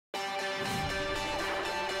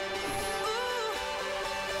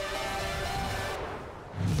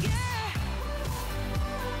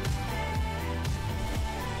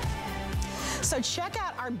So check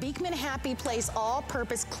out our Beekman Happy Place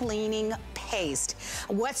all-purpose cleaning paste.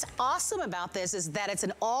 What's awesome about this is that it's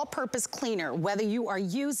an all-purpose cleaner, whether you are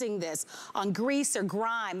using this on grease or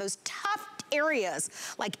grime, those tough areas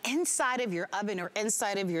like inside of your oven or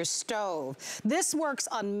inside of your stove. This works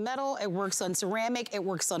on metal, it works on ceramic, it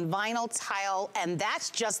works on vinyl, tile, and that's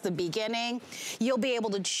just the beginning. You'll be able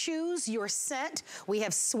to choose your scent. We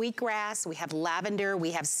have sweetgrass, we have lavender,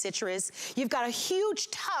 we have citrus. You've got a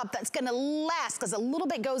huge tub that's gonna last because a little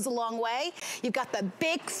bit goes a long way. You've got the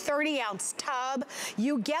big 30-ounce tub.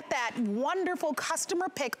 You get that wonderful customer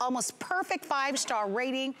pick, almost perfect 5-star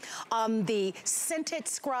rating on the scented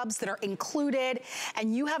scrubs that are included,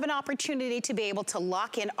 and you have an opportunity to be able to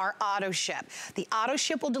lock in our auto ship. The auto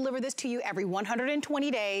ship will deliver this to you every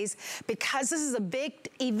 120 days. Because this is a big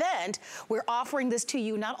event, we're offering this to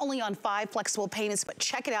you not only on 5 flexible payments, but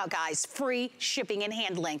check it out, guys, free shipping and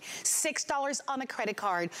handling. $6 on the credit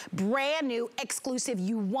card, brand new, exclusive.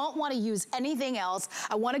 You won't want to use anything else.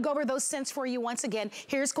 I want to go over those scents for you once again.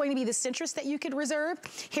 Here's going to be the citrus that you could reserve.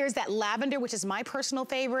 Here's that lavender, which is my personal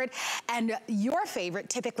favorite, and your favorite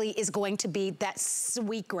typically is going to be that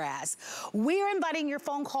sweetgrass. We're inviting your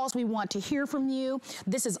phone calls. We want to hear from you.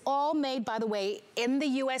 This is all made, by the way, in the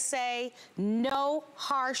USA. No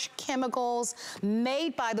harsh chemicals.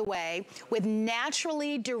 Made, by the way, with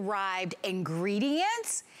naturally derived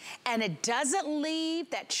ingredients. And it doesn't leave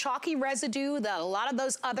that chalky residue that a lot of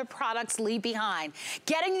those other products leave behind.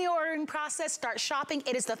 Getting the ordering process, start shopping.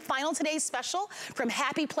 It is the final today's special from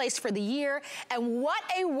Happy Place for the year. And what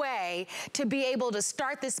a way to be able to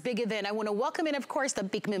start this big event. I want to welcome in, of course, the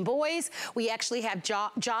Beekman boys. We actually have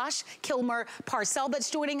Josh Kilmer-Parcell that's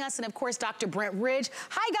joining us, and of course, Dr. Brent Ridge.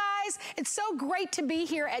 Hi, guys. It's so great to be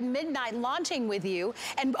here at midnight launching with you.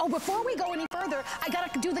 And oh, before we go any further, I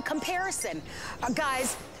got to do the comparison.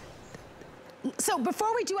 Guys, so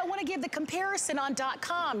before we do, I want to give the comparison on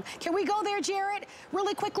 .com. Can we go there, Jarrett,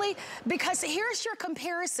 really quickly? Because here's your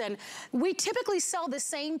comparison. We typically sell the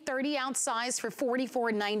same 30-ounce size for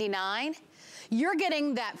 $44.99. You're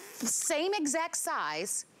getting that same exact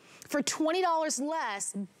size for $20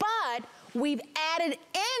 less, but we've added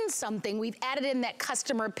in something. We've added in that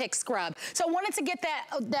customer pick scrub. So I wanted to get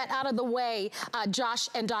that out of the way, Josh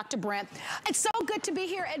and Dr. Brent. It's so good to be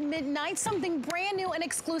here at midnight, something brand new and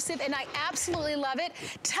exclusive, and I absolutely love it.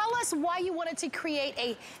 Tell us why you wanted to create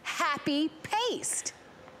a happy paste.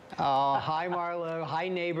 Oh, hi Marlo, hi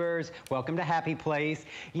neighbors, welcome to Happy Place.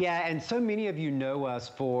 Yeah, and so many of you know us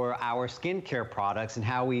for our skincare products and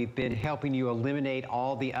how we've been helping you eliminate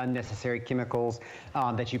all the unnecessary chemicals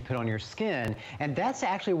that you put on your skin. And that's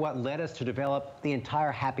actually what led us to develop the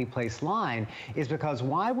entire Happy Place line, is because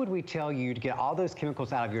why would we tell you to get all those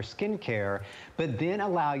chemicals out of your skincare, but then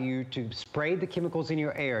allow you to spray the chemicals in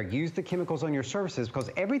your air, use the chemicals on your surfaces, because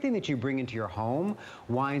everything that you bring into your home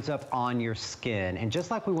winds up on your skin. And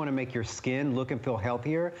just like we want to make your skin look and feel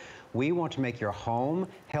healthier, we want to make your home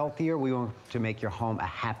healthier. We want to make your home a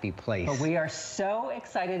happy place. But we are so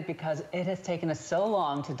excited because it has taken us so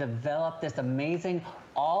long to develop this amazing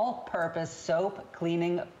all-purpose soap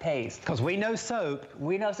cleaning paste. Because we know soap.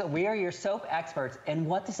 We know soap. We are your soap experts. And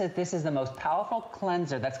what this is the most powerful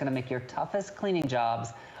cleanser that's going to make your toughest cleaning jobs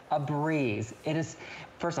a breeze. It is,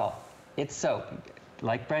 first of all, it's soap.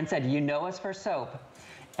 Like Brent said, you know us for soap.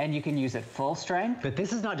 And you can use it full strength. But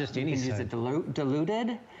this is not just any soap. You can use it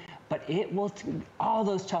diluted, but it will, all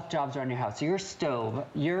those tough jobs around your house, your stove,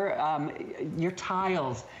 your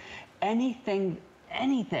tiles, anything,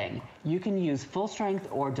 you can use full strength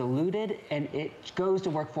or diluted, and it goes to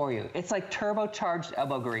work for you. It's like turbocharged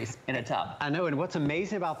elbow grease in a tub. I know, and what's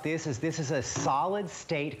amazing about this is a solid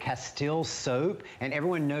state Castile soap, and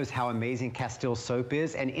everyone knows how amazing Castile soap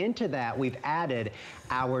is, and into that we've added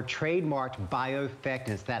our trademarked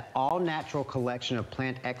bioeffectants, that all-natural collection of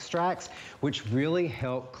plant extracts, which really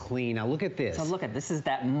help clean. Now look at this. So look at this, is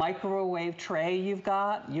that microwave tray you've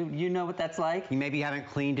got. You know what that's like. You maybe haven't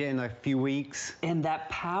cleaned it in a few weeks. And that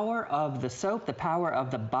power of the soap, the power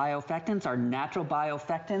of the bioeffectants, our natural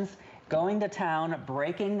bioeffectants, going to town,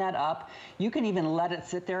 breaking that up. You can even let it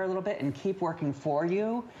sit there a little bit and keep working for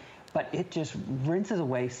you, but it just rinses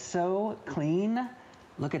away so clean.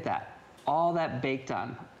 Look at that. All that baked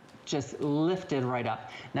on, just lifted right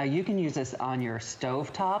up. Now you can use this on your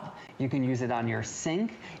stovetop, you can use it on your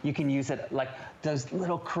sink, you can use it like those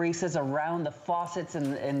little creases around the faucets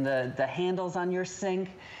and the handles on your sink.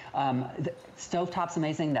 The stovetop's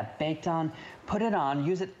amazing, that baked on. Put it on,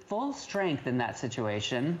 use it full strength in that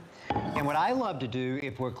situation. And what I love to do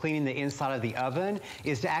if we're cleaning the inside of the oven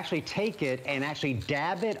is to actually take it and actually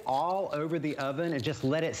dab it all over the oven and just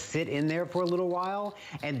let it sit in there for a little while,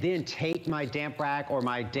 and then take my damp rack or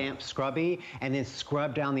my damp scrubby and then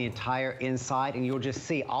scrub down the entire inside, and you'll just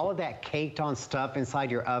see all of that caked on stuff inside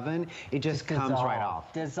your oven. It just comes right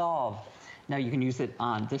off. Dissolve. Now you can use it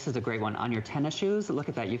on, this is a great one, on your tennis shoes. Look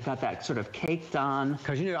at that, you've got that sort of caked on.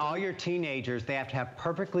 Because you know, all your teenagers, they have to have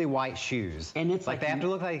perfectly white shoes. And it's like they have to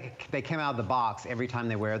look like they came out of the box every time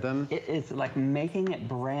they wear them. It's like making it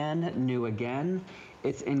brand new again.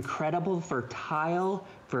 It's incredible for tile,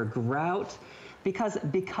 for grout, because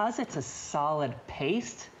it's a solid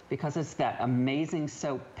paste, because it's that amazing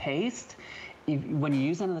soap paste. When you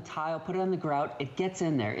use it on the tile, put it on the grout, it gets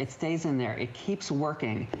in there, it stays in there, it keeps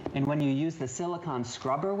working. And when you use the silicone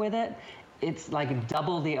scrubber with it, it's like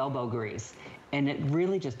double the elbow grease. And it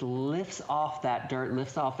really just lifts off that dirt,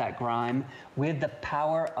 lifts off that grime with the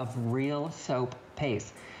power of real soap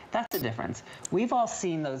paste. That's the difference. We've all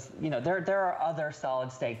seen those, you know, there are other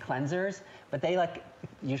solid state cleansers, but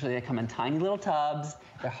usually they come in tiny little tubs,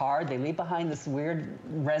 they're hard, they leave behind this weird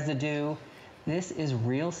residue. This is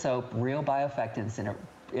real soap, real bioeffectants, and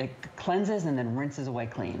it cleanses and then rinses away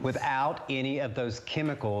clean. Without any of those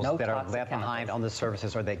chemicals that are left behind on the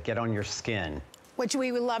surfaces or that get on your skin. Which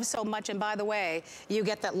we would love so much. And by the way, you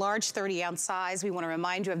get that large 30-ounce size. We want to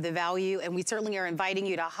remind you of the value, and we certainly are inviting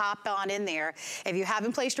you to hop on in there. If you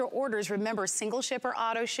haven't placed your orders, remember, single ship or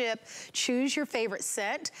auto ship. Choose your favorite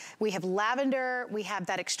scent. We have lavender. We have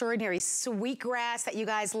that extraordinary sweetgrass that you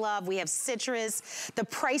guys love. We have citrus. The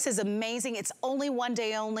price is amazing. It's only one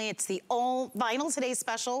day only. It's the Vinyl Today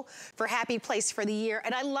special for Happy Place for the year.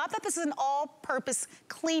 And I love that this is an all-purpose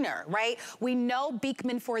cleaner, right? We know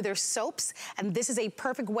Beekman for their soaps, and this is a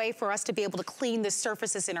perfect way for us to be able to clean the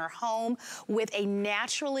surfaces in our home with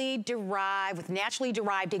naturally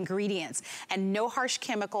derived ingredients, and no harsh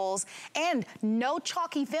chemicals and no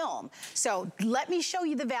chalky film. So let me show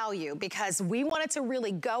you the value, because we wanted to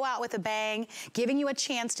really go out with a bang, giving you a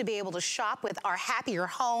chance to be able to shop with our happier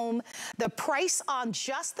home. The price on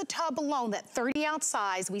just the tub alone, that 30-ounce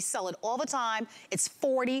size, we sell it all the time. It's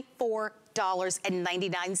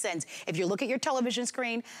 $44.99. If you look at your television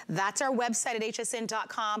screen, that's our website at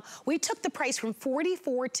hsn.com. We took the price from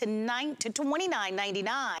 $44 to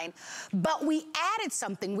 $29.99, but we added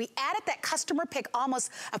something. We added that customer pick,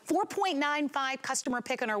 almost a 4.95 customer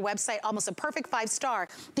pick on our website, almost a perfect 5-star.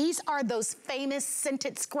 These are those famous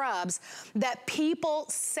scented scrubs that people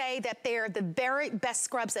say that they're the very best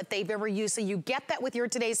scrubs that they've ever used. So you get that with your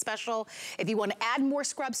today's special. If you want to add more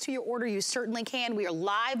scrubs to your order, you certainly can. We are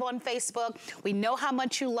live on Facebook. We know how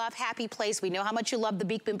much you love Happy Place. We know how much you love the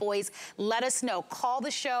Beekman boys. Let us know. Call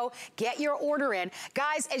the show. Get your order in.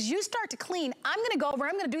 Guys, as you start to clean, I'm going to go over,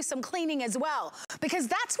 I'm going to do some cleaning as well, because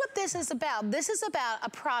that's what this is about. This is about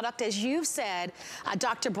a product, as you've said,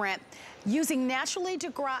 Dr. Brent, using naturally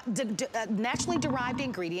derived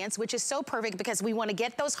ingredients, which is so perfect because we want to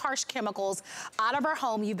get those harsh chemicals out of our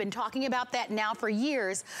home. You've been talking about that now for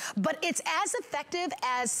years, but it's as effective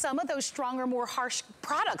as some of those stronger, more harsh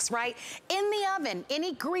products, right? In the oven,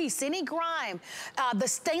 any grease, any grime, the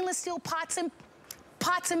stainless steel pots and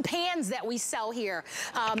pans that we sell here.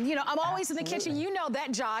 You know, I'm always in the kitchen. You know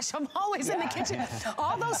that, Josh. I'm always in the kitchen.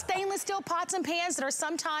 All those stainless steel pots and pans that are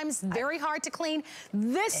sometimes very hard to clean.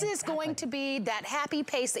 This is going to be that happy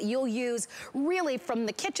paste that you'll use really from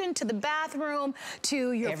the kitchen to the bathroom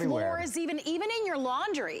to your floors, even in your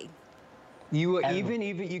laundry. You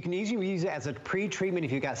can easily use it as a pre-treatment.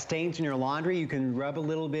 If you've got stains in your laundry, you can rub a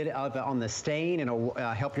little bit of it on the stain and it'll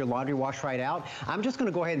help your laundry wash right out. I'm just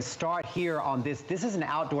going to go ahead and start here on this. This is an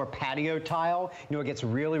outdoor patio tile. You know, it gets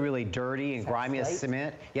really, really dirty and grimy as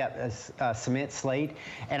cement. Yeah, cement slate.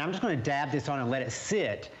 And I'm just going to dab this on and let it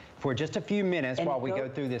sit for just a few minutes while we go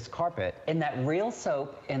through this carpet. And that real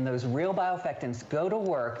soap and those real bioeffectants go to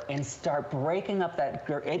work and start breaking up that,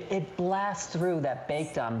 it blasts through that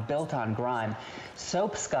built-on grime.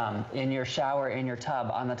 Soap scum in your shower, in your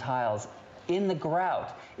tub, on the tiles, in the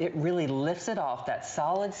grout, it really lifts it off, that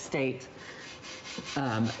solid state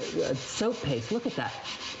soap paste. Look at that.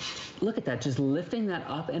 Look at that, just lifting that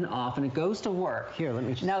up and off, and it goes to work. Here, let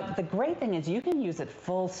me just... Now, the great thing is you can use it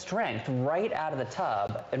full strength right out of the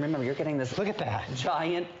tub. And remember, you're getting this... Look at that.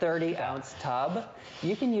 Giant 30-ounce tub.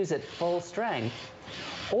 You can use it full strength,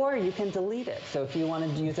 or you can delete it. So if you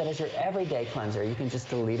want to use it as your everyday cleanser, you can just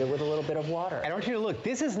delete it with a little bit of water. I want you to look,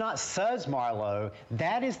 this is not suds, Marlo.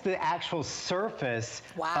 That is the actual surface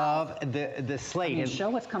of the slate. And show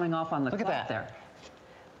what's coming off on the cloth there.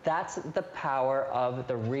 That's the power of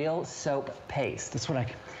the real soap paste. That's what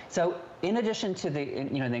I... So in addition to the,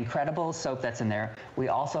 the incredible soap that's in there, we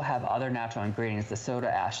also have other natural ingredients, the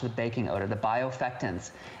soda ash, the baking soda, the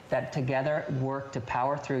bioeffectants, that together work to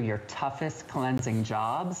power through your toughest cleansing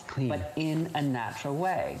jobs, but in a natural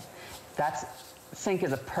way. Sink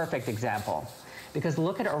is a perfect example. Because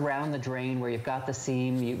look at around the drain where you've got the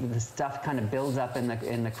seam, the stuff kind of builds up in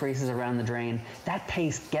the creases around the drain. That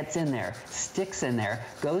paste gets in there, sticks in there,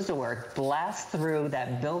 goes to work, blasts through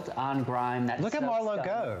that built-on grime. Look at Marlo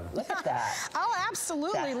go. Look at that. Oh,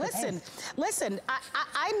 absolutely. Listen,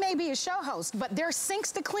 I may be a show host, but there's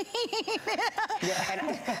sinks to clean.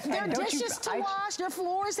 There are dishes to wash, there are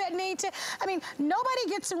floors that need to, I mean, nobody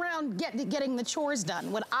gets around getting the chores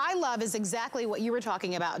done. What I love is exactly what you were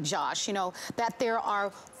talking about, Josh, that there are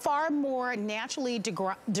far more naturally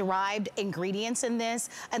derived ingredients in this.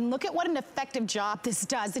 And look at what an effective job this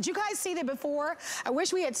does. Did you guys see the before? I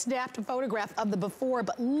wish we had snapped a photograph of the before,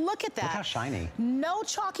 but look at that. Look how shiny. No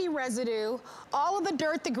chalky residue. All of the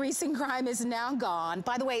dirt, the grease and grime is now gone.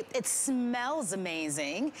 By the way, it smells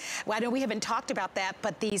amazing. Well, I know we haven't talked about that,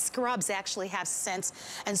 but these scrubs actually have scents,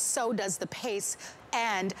 and so does the paste.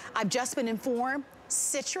 And I've just been informed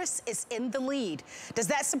citrus is in the lead. Does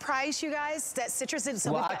that surprise you guys? That citrus is...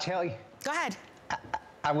 Well, I'll tell you. Go ahead.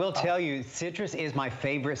 I will tell you, citrus is my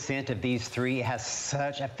favorite scent of these three. It has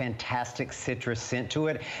such a fantastic citrus scent to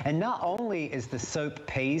it. And not only is the soap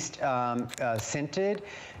paste scented,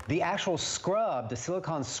 the actual scrub, the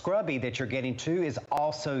silicone scrubby that you're getting too, is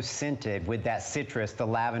also scented with that citrus, the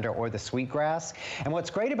lavender or the sweetgrass. And what's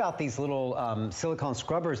great about these little silicone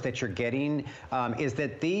scrubbers that you're getting is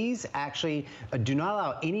that these actually do not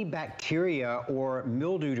allow any bacteria or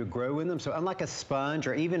mildew to grow in them. So unlike a sponge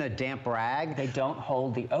or even a damp rag, they don't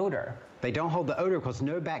hold the odor. They don't hold the odor because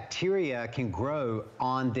no bacteria can grow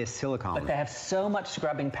on this silicone. But they have so much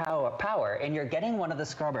scrubbing power, and you're getting one of the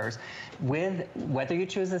scrubbers with, whether you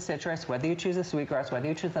choose the citrus, whether you choose the sweetgrass, whether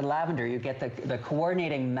you choose the lavender, you get the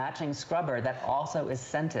coordinating matching scrubber that also is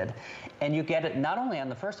scented. And you get it not only on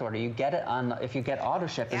the first order, you get it on, if you get auto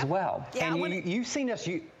ship as well. Yeah, and you've seen us,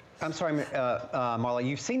 I'm sorry, Marla,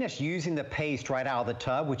 you've seen us using the paste right out of the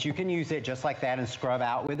tub, which you can use it just like that and scrub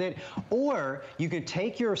out with it. Or you can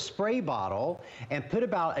take your spray bottle and put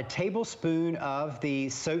about a tablespoon of the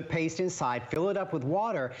soap paste inside, fill it up with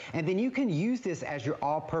water, and then you can use this as your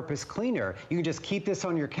all-purpose cleaner. You can just keep this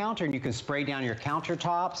on your counter and you can spray down your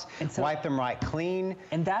countertops, wipe them right clean.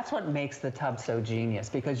 And that's what makes the tub so genius,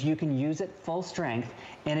 because you can use it full strength,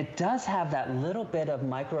 and it does have that little bit of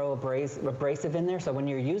micro abrasive in there, so when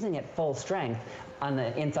you're using it full strength on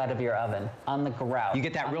the inside of your oven, on the grout, you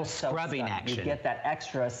get that real scrubbing action. You get that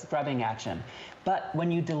extra scrubbing action. But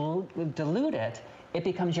when you dilute it, it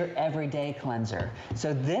becomes your everyday cleanser.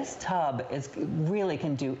 So this tub really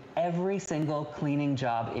can do every single cleaning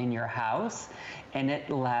job in your house, and it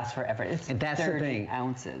lasts forever. It's and that's 30 the thing.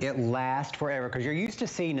 ounces. It lasts forever, because you're used to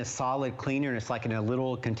seeing a solid cleaner and it's like in a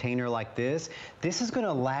little container like this. This is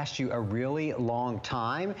gonna last you a really long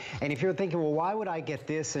time. And if you're thinking, well, why would I get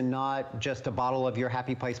this and not just a bottle of your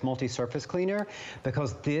Happy Place multi-surface cleaner?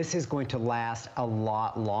 Because this is going to last a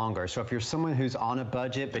lot longer. So if you're someone who's on a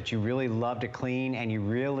budget, but you really love to clean and you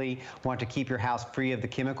really want to keep your house free of the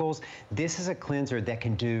chemicals, this is a cleanser that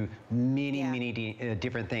can do many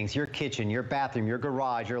different things. Your kitchen, your bathroom, your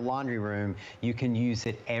garage, your laundry room, you can use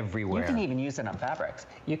it everywhere. You can even use it on fabrics.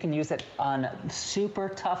 You can use it on super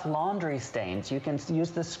tough laundry stains. You can use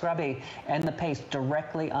the scrubby and the paste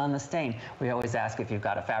directly on the stain. We always ask if you've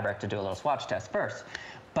got a fabric to do a little swatch test first.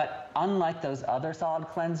 But unlike those other solid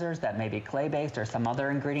cleansers that may be clay-based or some other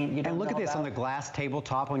ingredient you don't know about. And look at this on the glass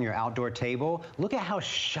tabletop on your outdoor table. Look at how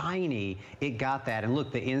shiny it got that. And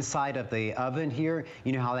look, the inside of the oven here,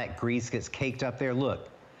 you know how that grease gets caked up there? Look.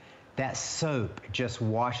 That soap just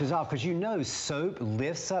washes off, because you know soap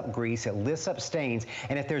lifts up grease, it lifts up stains.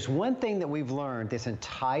 And if there's one thing that we've learned this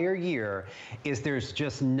entire year, is there's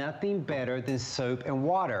just nothing better than soap and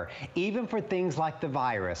water, even for things like the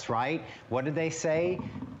virus, right? What did they say?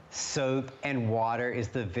 Soap and water is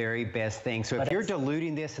the very best thing. So if you're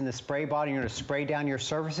diluting this in the spray bottle, you're going to spray down your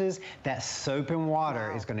surfaces, that soap and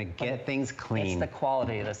water is going to get things clean. It's the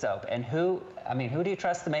quality of the soap. And who do you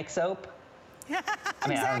trust to make soap? I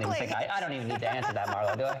mean, Exactly. I don't even need to answer that,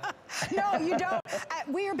 Marlo, do I? No, you don't.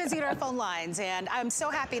 We are busy at our phone lines, and I'm so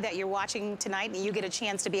happy that you're watching tonight and you get a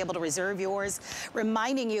chance to be able to reserve yours.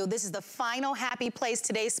 Reminding you, this is the final Happy Place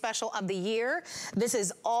Today special of the year. This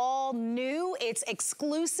is all new. It's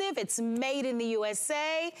exclusive. It's made in the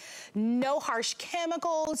USA. No harsh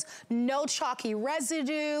chemicals, no chalky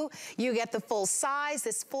residue. You get the full size.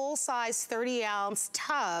 This full size 30-ounce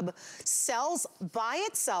tub sells by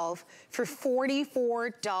itself for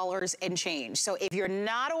 $44 and change. So if you're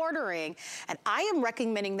not ordering, and I am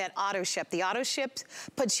recommending that auto ship. The auto ship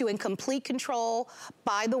puts you in complete control.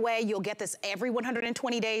 By the way, you'll get this every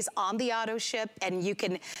 120 days on the auto ship, and you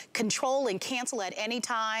can control and cancel at any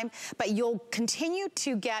time, but you'll continue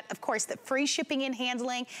to get, of course, the free shipping and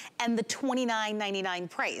handling and the $29.99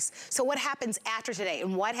 price. So what happens after today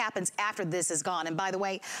and what happens after this is gone? And by the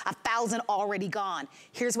way, 1,000 already gone.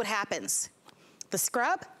 Here's what happens. The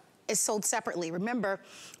scrub is sold separately. Remember,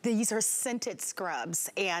 these are scented scrubs,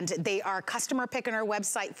 and they are customer pick on our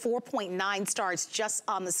website, 4.9 stars just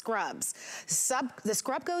on the scrubs. The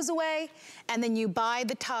scrub goes away, and then you buy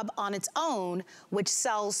the tub on its own, which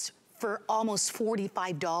sells for almost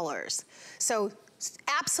 $45. So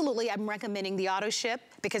absolutely, I'm recommending the auto ship,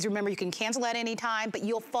 because remember, you can cancel at any time, but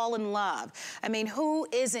you'll fall in love. I mean, who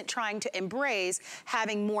isn't trying to embrace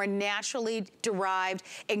having more naturally derived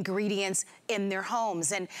ingredients in their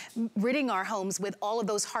homes and ridding our homes with all of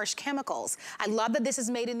those harsh chemicals? I love that this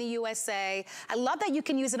is made in the USA. I love that you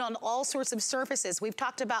can use it on all sorts of surfaces. We've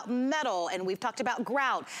talked about metal, and we've talked about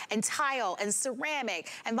grout and tile and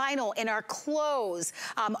ceramic and vinyl in our clothes,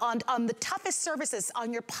 on the toughest surfaces,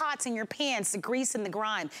 on your pots and your pans, the grease and the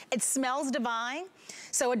grime. It smells divine.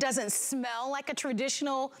 So it doesn't smell like a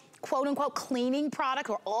traditional quote-unquote cleaning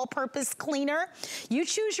product or all-purpose cleaner. You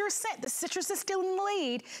choose your scent. The citrus is still in the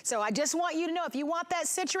lead. So I just want you to know, if you want that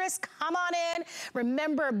citrus, come on in.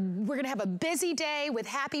 Remember, we're gonna have a busy day with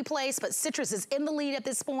Happy Place, but citrus is in the lead at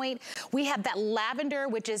this point. We have that lavender,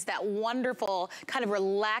 which is that wonderful, kind of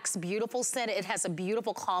relaxed, beautiful scent. It has a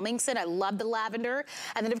beautiful calming scent. I love the lavender.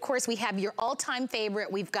 And then of course, we have your all-time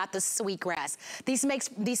favorite. We've got the sweetgrass.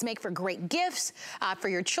 These make for great gifts for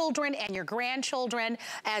your children and your grandchildren.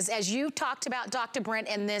 As you talked about, Dr. Brent,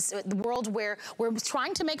 in this world where we're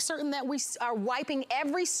trying to make certain that we are wiping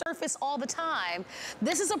every surface all the time,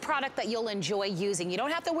 this is a product that you'll enjoy using. You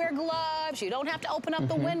don't have to wear gloves. You don't have to open up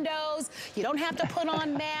the windows. You don't have to put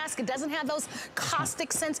on masks. It doesn't have those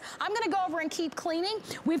caustic scents. I'm going to go over and keep cleaning.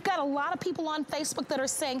 We've got a lot of people on Facebook that are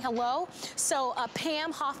saying hello. So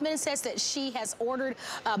Pam Hoffman says that she has ordered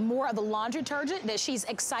more of the laundry detergent, that she's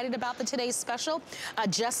excited about today's special.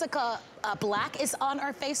 Jessica Black is on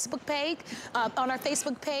our Facebook page.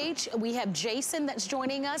 We have Jason that's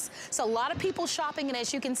joining us. So a lot of people shopping, and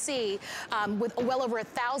as you can see, with well over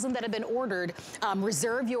 1,000 that have been ordered,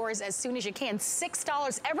 reserve yours as soon as you can.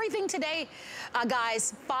 $6. Everything today,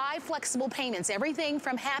 guys, 5 flexible payments. Everything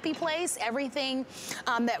from Happy Place, everything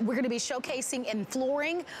that we're going to be showcasing in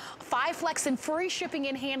flooring, 5 flex and free shipping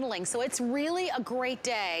and handling. So it's really a great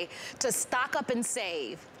day to stock up and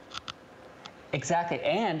save. Exactly,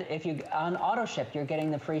 and if you on auto ship, you're getting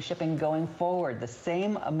the free shipping going forward. The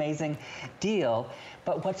same amazing deal.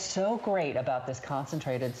 But what's so great about this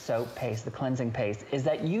concentrated soap paste, the cleansing paste, is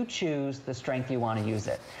that you choose the strength you want to use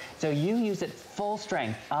it. So you use it full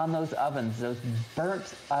strength on those ovens, those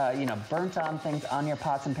burnt on things on your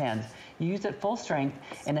pots and pans. You use it full strength,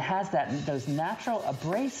 and it has those natural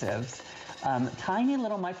abrasives, tiny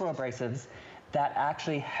little micro abrasives that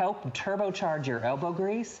actually help turbocharge your elbow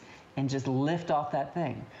grease and just lift off that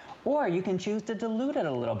thing. Or you can choose to dilute it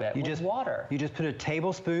a little bit with water. You just put a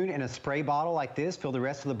tablespoon in a spray bottle like this, fill the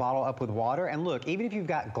rest of the bottle up with water, and look, even if you've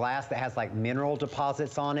got glass that has like mineral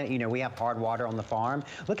deposits on it, you know, we have hard water on the farm,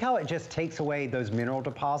 look how it just takes away those mineral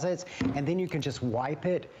deposits, and then you can just wipe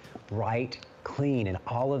it right clean, and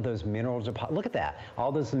all of those mineral deposits, look at that,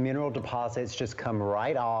 all those mineral deposits just come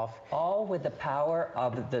right off. All with the power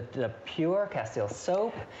of the pure Castile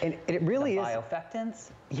soap. And it really is.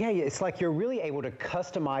 Bioeffectants. Yeah, it's like you're really able to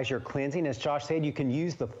customize your cleansing. As Josh said, you can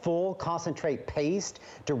use the full concentrate paste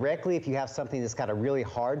directly if you have something that's got a really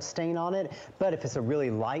hard stain on it. But if it's a really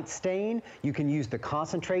light stain, you can use the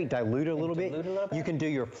concentrate, dilute it a little bit. You can do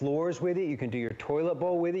your floors with it. You can do your toilet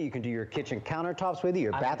bowl with it. You can do your kitchen countertops with it,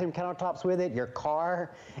 your bathroom countertops with it, your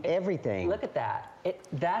car, everything. Look at that.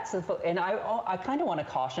 And I kind of want to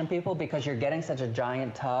caution people, because you're getting such a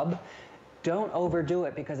giant tub. don't overdo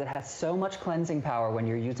it because it has so much cleansing power when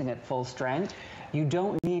you're using it full strength. You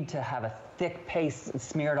don't need to have a thick paste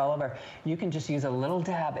smeared all over. You can just use a little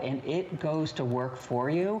dab and it goes to work for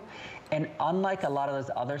you. And unlike a lot of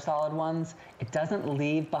those other solid ones, it doesn't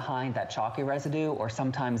leave behind that chalky residue, or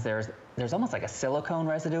sometimes there's almost like a silicone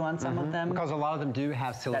residue on some of them. Because a lot of them do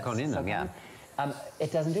have silicone in them, yeah.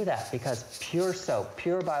 It doesn't do that because pure soap,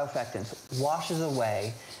 pure bioeffectants, washes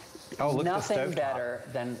away. Oh, look, nothing better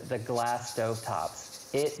than the glass stove tops.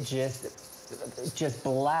 It just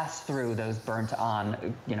blasts through those burnt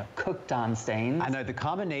on, cooked on stains. I know the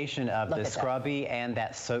combination of the scrubby and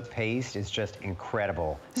that soap paste is just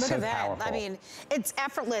incredible. Look at that. Powerful. I mean, it's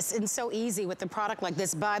effortless and so easy with the product like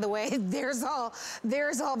this. By the way, there's all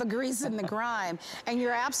the grease and the grime. And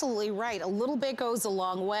you're absolutely right. A little bit goes a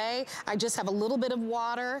long way. I just have a little bit of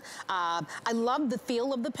water. I love the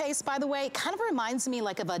feel of the paste, by the way. It kind of reminds me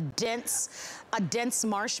like of a dense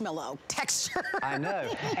marshmallow texture. I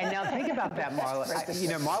know. And now think about that, Marla.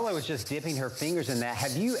 Marla was just dipping her fingers in that.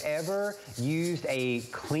 Have you ever used a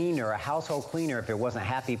cleaner, a household cleaner, if it wasn't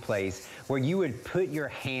Happy Place, where you would put your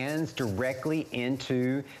hands directly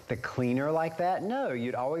into the cleaner like that? No,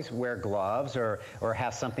 you'd always wear gloves or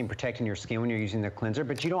have something protecting your skin when you're using the cleanser,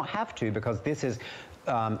 but you don't have to because this is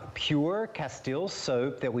pure Castile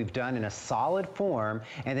soap that we've done in a solid form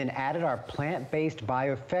and then added our plant-based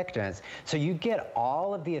bioeffectants. So you get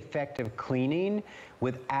all of the effective cleaning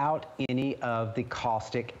without any of the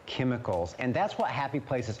caustic chemicals. And that's what Happy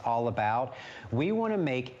Place is all about. We want to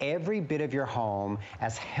make every bit of your home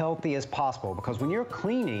as healthy as possible because when you're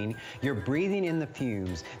cleaning, you're breathing in the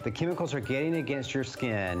fumes. The chemicals are getting against your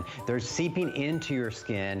skin. They're seeping into your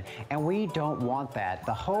skin, and we don't want that.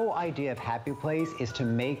 The whole idea of Happy Place is to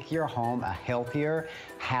make your home a healthier,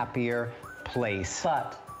 happier place.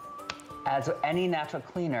 But as any natural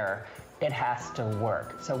cleaner, it has to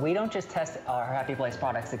work. So we don't just test our Happy Place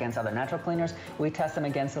products against other natural cleaners, we test them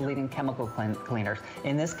against the leading chemical cleaners.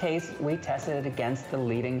 In this case, we tested it against the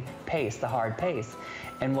leading paste, the hard paste.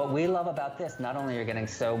 And what we love about this, not only are you getting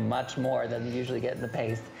so much more than you usually get in the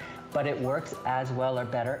paste, but it works as well or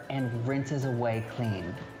better and rinses away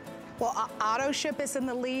clean. Well, auto ship is in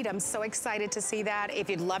the lead. I'm so excited to see that. If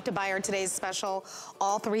you'd love to buy our today's special,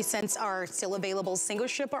 all 3 cents are still available, single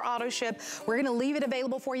ship or auto ship. We're gonna leave it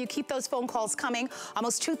available for you. Keep those phone calls coming.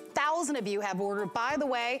 Almost 2,000 of you have ordered. By the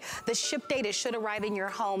way, the ship date, it should arrive in your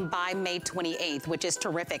home by May 28th, which is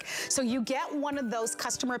terrific. So you get one of those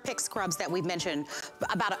customer pick scrubs that we've mentioned,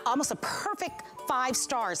 about almost a perfect 5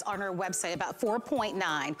 stars on our website, about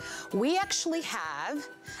 4.9. We actually have,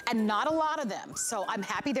 and not a lot of them, so I'm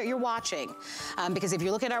happy that you're watching, because if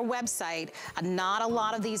you look at our website, not a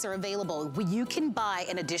lot of these are available. You can buy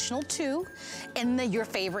an additional 2 in your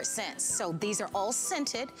favorite scents. So these are all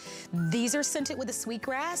scented. These are scented with the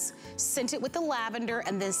sweetgrass, scented with the lavender,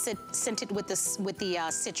 and then scented with the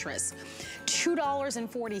citrus.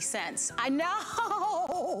 $2.40. I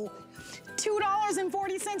know!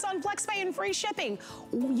 $2.40 on FlexPay and free shipping.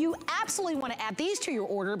 You absolutely want to add these to your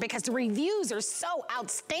order because the reviews are so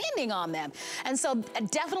outstanding on them. And so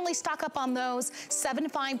definitely stock up on those.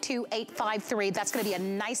 752-853. That's going to be a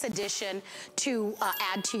nice addition to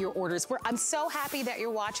add to your orders. I'm so happy that you're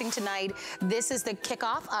watching tonight. This is the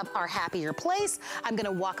kickoff of our Happier Place. I'm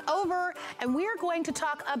going to walk over and we're going to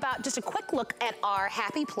talk about just a quick look at our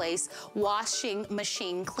Happy Place washing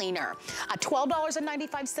machine cleaner.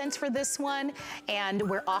 $12.95 for this one. And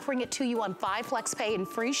we're offering it to you on 5 FlexPay and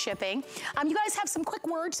free shipping. You guys have some quick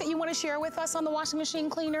words that you want to share with us on the washing machine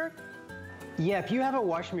cleaner? Yeah, if you have a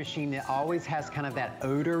washing machine that always has kind of that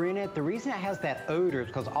odor in it, the reason it has that odor is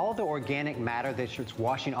because all the organic matter that it's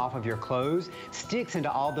washing off of your clothes sticks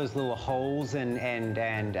into all those little holes and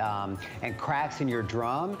cracks in your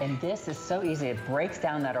drum. And this is so easy. It breaks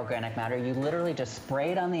down that organic matter. You literally just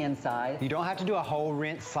spray it on the inside. You don't have to do a whole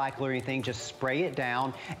rinse cycle or anything. Just spray it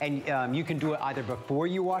down. And you can do it either before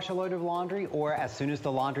you wash a load of laundry or as soon as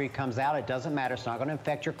the laundry comes out. It doesn't matter. It's not going to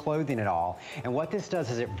affect your clothing at all. And what this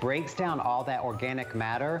does is it breaks down all that organic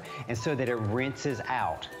matter and so that it rinses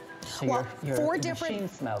out. So well, your machine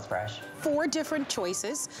smells fresh. 4 different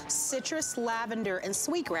choices: citrus, lavender, and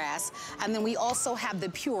sweetgrass. And then we also have the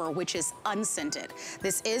pure, which is unscented.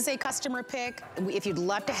 This is a customer pick. If you'd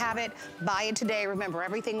love to have it, buy it today. Remember,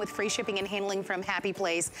 everything with free shipping and handling from Happy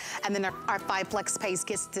Place. And then our 5 Flex Pays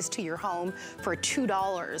gets this to your home for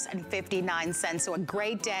 $2.59. So a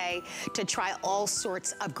great day to try all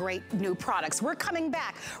sorts of great new products. We're coming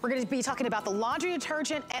back. We're going to be talking about the laundry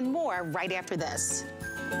detergent and more right after this.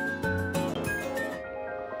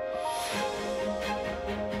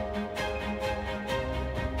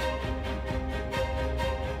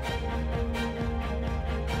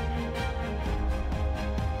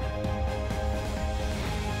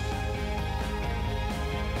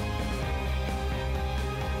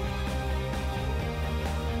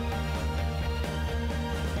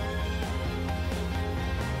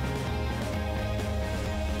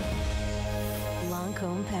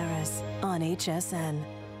 Macomb, Paris on HSN.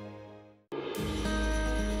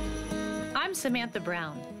 I'm Samantha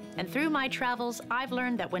Brown, and through my travels, I've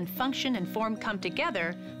learned that when function and form come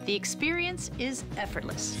together, the experience is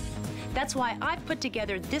effortless. That's why I've put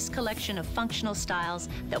together this collection of functional styles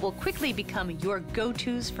that will quickly become your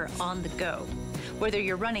go-tos for on the go. Whether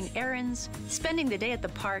you're running errands, spending the day at the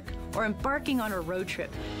park, or embarking on a road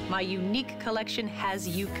trip, my unique collection has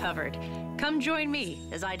you covered. Come join me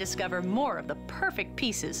as I discover more of the perfect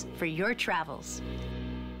pieces for your travels.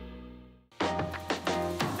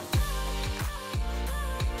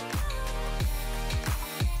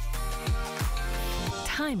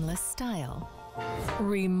 Timeless style,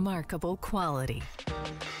 remarkable quality,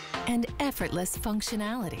 and effortless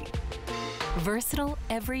functionality. Versatile,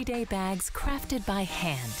 everyday bags crafted by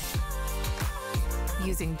hand.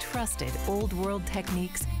 Using trusted old world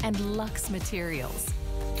techniques and luxe materials.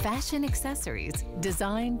 Fashion accessories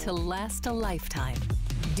designed to last a lifetime.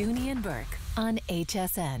 Dooney & Burke on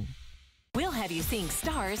HSN. We'll have you seeing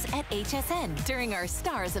stars at HSN during our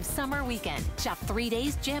Stars of Summer weekend. Shop 3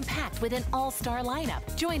 days jam-packed with an all-star lineup.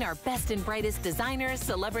 Join our best and brightest designers,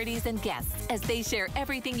 celebrities, and guests as they share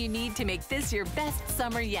everything you need to make this your best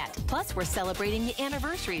summer yet. Plus, we're celebrating the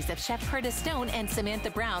anniversaries of Chef Curtis Stone and Samantha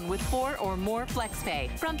Brown with 4 or more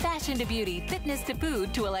FlexPay. From fashion to beauty, fitness to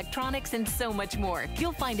food to electronics and so much more.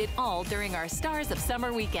 You'll find it all during our Stars of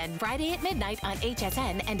Summer weekend, Friday at midnight on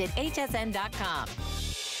HSN and at hsn.com.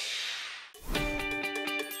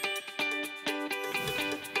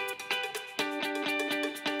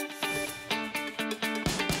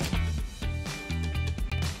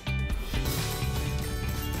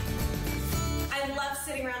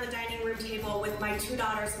 Around the dining room table with my 2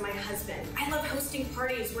 daughters and my husband. I love hosting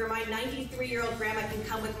parties where my 93-year-old grandma can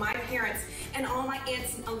come with my parents and all my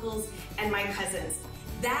aunts and uncles and my cousins.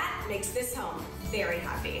 That makes this home very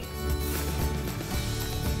happy.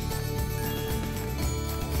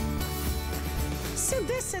 So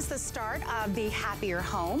this is the start of the Happier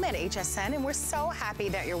Home at HSN, and we're so happy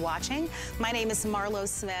that you're watching. My name is Marlo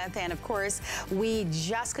Smith, and of course, we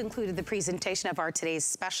just concluded the presentation of our today's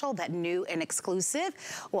special, that new and exclusive,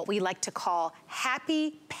 what we like to call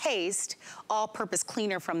Happy Paste all-purpose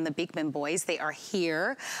cleaner from the Beekman boys. They are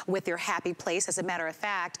here with their Happy Place. As a matter of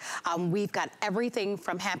fact, we've got everything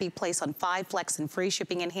from Happy Place on 5 flex and free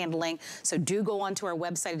shipping and handling. So do go onto our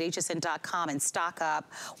website at hsn.com and stock up.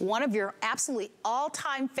 One of your absolutely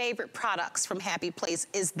all-time favorite products from Happy Place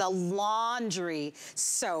is the laundry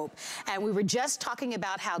soap. And we were just talking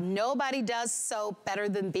about how nobody does soap better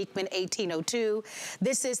than Beekman 1802.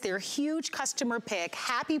 This is their huge customer pick,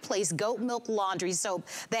 Happy Place goat milk laundry soap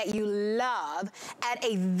that you love at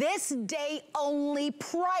a this day only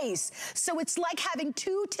price. So it's like having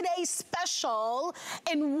 2 Today Special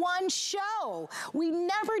in one show. We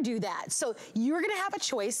never do that. So you're gonna have a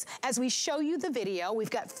choice as we show you the video.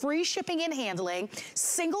 We've got free shipping and handling,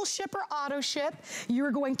 single ship or auto ship.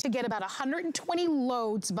 You're going to get about 120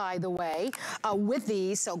 loads, by the way, with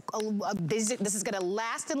these. So this is gonna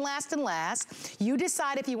last and last and last. You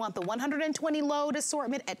decide if you want the 120 load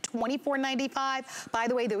assortment at $24.95. By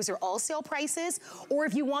the way, those are all sale prices. Or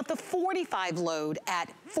if you want the 45 load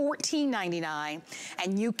at $14.99,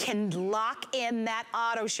 and you can lock in that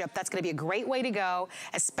auto ship. That's gonna be a great way to go,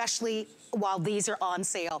 especially while these are on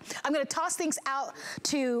sale. I'm gonna toss things out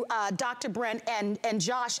to Dr. Brent and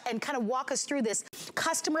Josh and kind of walk us through this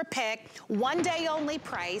customer pick, 1 day only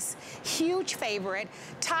price, huge favorite,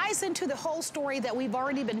 ties into the whole story that we've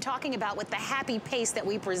already been talking about with the Happy Paste that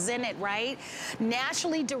we presented, right?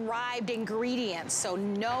 Naturally derived ingredients, so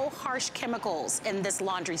no harsh chemicals in this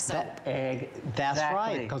laundry soap. That's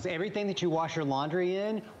right, because everything that you wash your laundry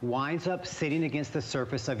in winds up sitting against the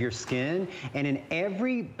surface of your skin, and in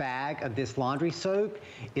every bag of this laundry soap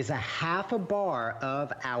is a half a bar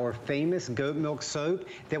of our famous goat milk soap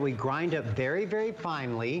that we grind up very, very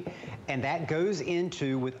finely, and that goes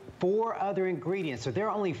into with 4 other ingredients. So there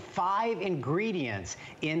are only 5 ingredients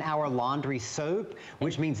in our laundry soap,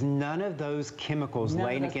 which means none of those chemicals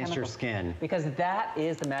laying against your skin. Because that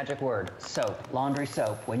is the magic word, soap, laundry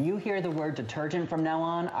soap. When you hear the word detergent from now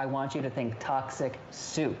on, I want you to think toxic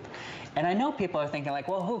soup. And I know people are thinking like,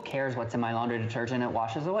 well, who cares what's in my laundry detergent? It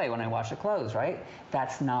washes away when I wash the clothes, right?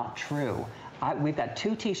 That's not true. We've got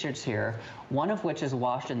 2 t-shirts here, one of which is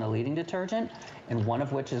washed in the leading detergent and one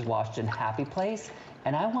of which is washed in Happy Place.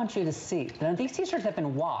 And I want you to see, now these t-shirts have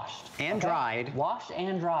been washed. And dried. Washed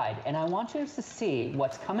and dried. And I want you to see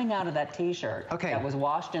what's coming out of that t-shirt that was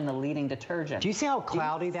washed in the leading detergent. Do you see how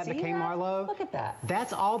cloudy that became, Marlo? Look at that.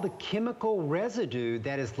 That's all the chemical residue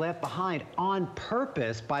that is left behind on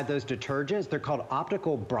purpose by those detergents. They're called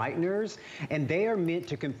optical brighteners, and they are meant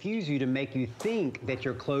to confuse you to make you think that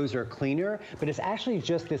your clothes are cleaner, but it's actually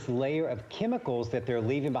just this layer of chemicals that they're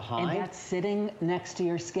leaving behind. And that's sitting next to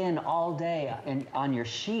your skin all day and on your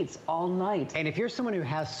sheets all night. And if you're someone who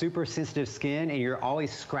has super sensitive skin and you're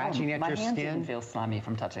always scratching at your skin. My hands even feel slimy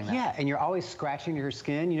from touching that. Yeah, and you're always scratching your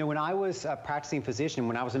skin. You know, when I was a practicing physician,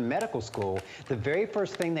 when I was in medical school, the very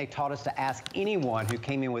first thing they taught us to ask anyone who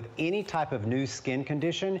came in with any type of new skin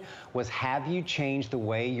condition was, have you changed the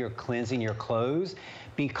way you're cleansing your clothes?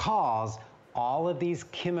 Because all of these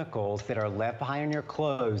chemicals that are left behind in your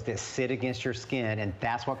clothes that sit against your skin, and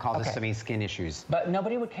that's what causes so many skin issues. But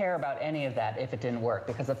nobody would care about any of that if it didn't work,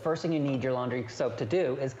 because the first thing you need your laundry soap to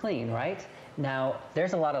do is clean, right? Now,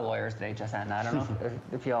 there's a lot of lawyers at HSN. I don't know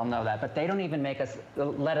if you all know that, but they don't even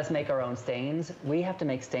let us make our own stains. We have to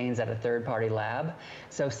make stains at a third-party lab.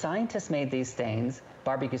 So scientists made these stains: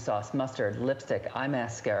 barbecue sauce, mustard, lipstick, eye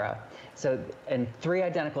mascara, and 3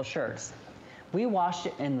 identical shirts. We washed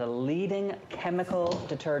it in the leading chemical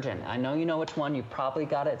detergent. I know you know which one. You probably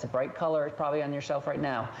got it. It's a bright color. It's probably on your shelf right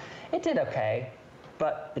now. It did okay,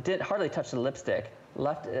 but it did hardly touch the lipstick.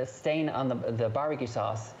 Left a stain on the barbecue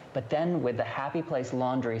sauce. But then with the Happy Place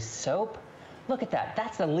laundry soap, look at that.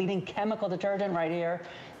 That's the leading chemical detergent right here.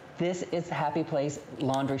 This is Happy Place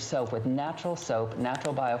laundry soap with natural soap,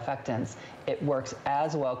 natural bioeffectants. It works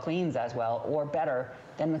as well, cleans as well, or better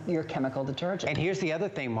than your chemical detergent. And here's the other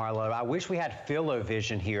thing, Marlo. I wish we had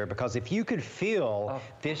Feel-O-Vision here, because if you could feel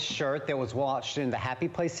this shirt that was washed in the Happy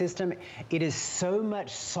Place system, it is so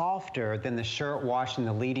much softer than the shirt washed in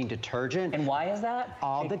the leading detergent. And why is that?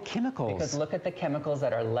 All the chemicals. Because look at the chemicals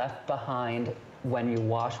that are left behind when you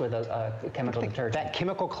wash with a chemical detergent. That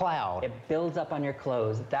chemical cloud. It builds up on your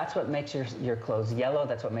clothes. That's what makes your clothes yellow.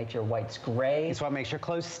 That's what makes your whites gray. It's what makes your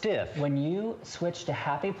clothes stiff. When you switch to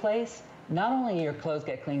Happy Place, not only your clothes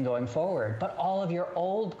get clean going forward, but all of your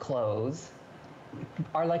old clothes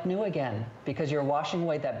are like new again, because you're washing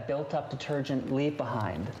away that built-up detergent leave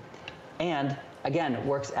behind. And again, it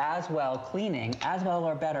works as well, cleaning as well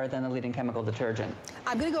or better than the leading chemical detergent.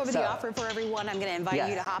 I'm going to go over the offer for everyone. I'm going to invite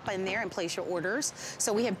you to hop in there and place your orders.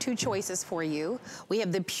 So we have 2 choices for you. We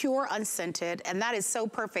have the pure unscented, and that is so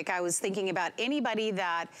perfect. I was thinking about anybody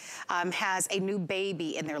that has a new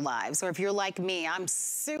baby in their lives, or if you're like me, I'm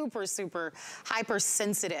super, super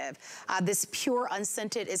hypersensitive. This pure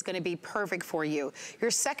unscented is going to be perfect for you. Your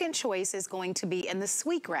second choice is going to be in the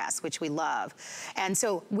sweetgrass, which we love. And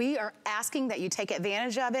so we are asking that you take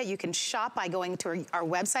advantage of it. You can shop by going to our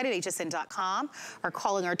website at hsn.com or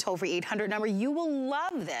calling our toll-free 800 number. You will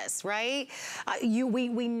love this, right?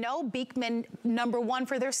 We know Beekman #1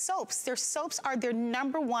 for their soaps. Their soaps are their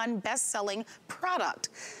 #1 best-selling product.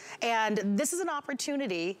 And this is an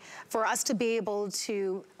opportunity for us to be able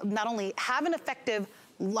to not only have an effective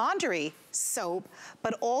laundry soap,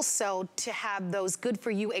 but also to have those good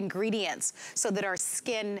for you ingredients so that our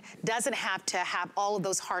skin doesn't have to have all of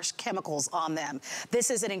those harsh chemicals on them. This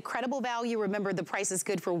is an incredible value. Remember, the price is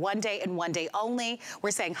good for 1 day and 1 day only.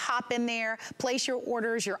 We're saying hop in there, place your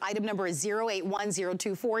orders. Your item number is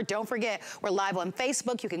 081024. Don't forget, we're live on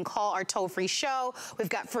Facebook. You can call our toll-free show. We've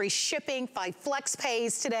got free shipping, 5 flex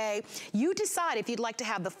pays today. You decide if you'd like to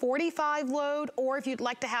have the 45 load or if you'd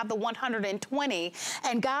like to have the 120.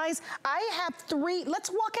 And guys, I have 3,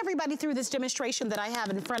 let's walk everybody through this demonstration that I have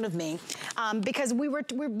in front of me, because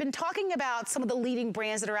we've been talking about some of the leading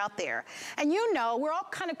brands that are out there. And you know, we're all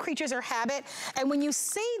kind of creatures of habit. And when you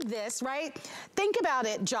see this, right, think about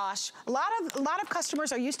it, Josh. A lot of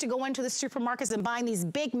customers are used to going to the supermarkets and buying these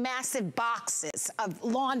big, massive boxes of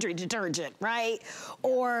laundry detergent, right?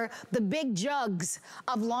 Or the big jugs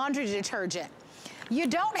of laundry detergent. You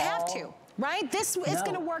don't have to. Right? This is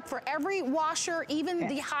going to work for every washer, even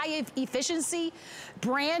the high efficiency,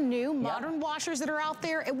 brand new, modern washers that are out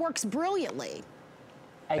there. It works brilliantly.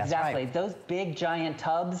 Exactly. Right. Those big giant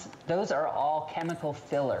tubs, those are all chemical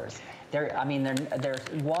fillers. There's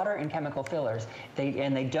water and chemical fillers.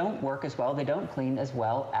 They don't work as well, they don't clean as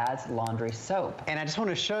well as laundry soap. And I just want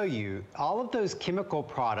to show you, all of those chemical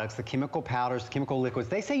products, the chemical powders, the chemical liquids,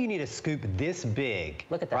 they say you need a scoop this big.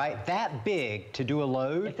 Look at that. Right? That big to do a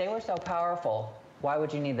load. If they were so powerful, why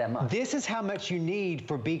would you need that much? This is how much you need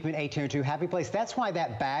for Beekman 1802 Happy Place. That's why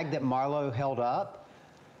that bag that Marlo held up,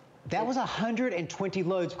 That was 120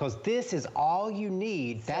 loads because this is all you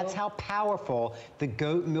need. That's how powerful the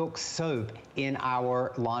goat milk soap in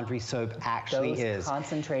our laundry soap actually is.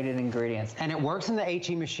 Concentrated ingredients. And it works in the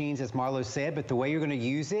HE machines, as Marlo said, but the way you're going to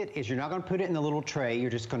use it is you're not going to put it in the little tray.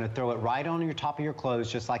 You're just going to throw it right on your top of your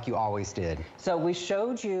clothes, just like you always did. So we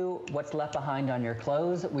showed you what's left behind on your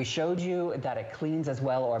clothes. We showed you that it cleans as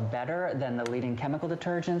well or better than the leading chemical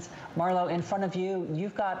detergents. Marlo, in front of you,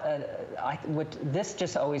 you've got this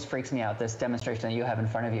just always freaks me out, this demonstration that you have in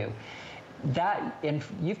front of you.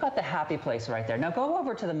 You've got the happy place right there. Now go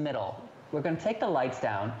over to the middle. We're going to take the lights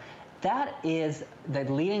down. That is the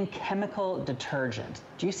leading chemical detergent.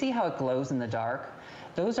 Do you see how it glows in the dark?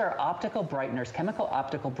 Those are optical brighteners, chemical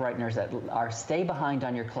optical brighteners that stay behind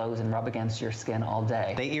on your clothes and rub against your skin all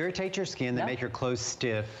day. They irritate your skin, they make your clothes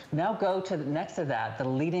stiff. Now go to next to that, the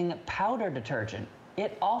leading powder detergent.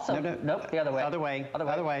 It also, nope, the other way.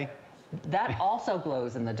 Other way. That also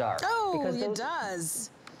glows in the dark. Oh, because it does.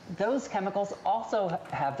 Those chemicals also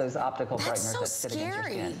have those optical brighteners that sit against your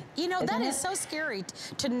skin. You know, that is so scary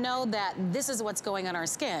to know that this is what's going on our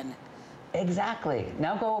skin. Exactly.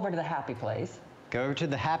 Now go over to the happy place. Go over to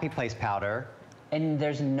the happy place powder. And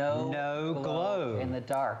there's no glow in the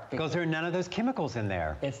dark. Because there are none of those chemicals in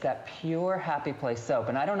there. It's that pure happy place soap.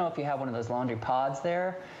 And I don't know if you have one of those laundry pods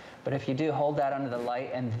there, but if you do, hold that under the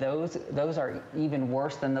light, and those are even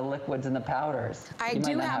worse than the liquids and the powders. I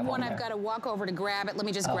do have one. I've got to walk over to grab it. Let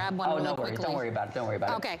me just grab one really quickly. Don't worry about it. Don't worry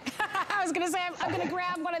about it. Okay. I was going to say, I'm going to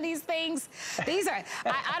grab one of these things. These are,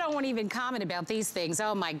 I don't want to even comment about these things.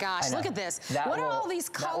 Oh my gosh, look at this. What are all these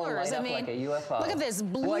colors? I mean, like a UFO. Look at this,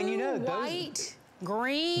 blue, white,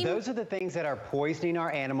 green. Those are the things that are poisoning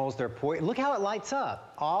our animals. Look how it lights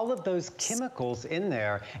up. All of those chemicals in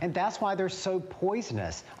there, and that's why they're so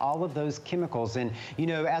poisonous, all of those chemicals. And, you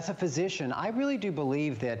know, as a physician, I really do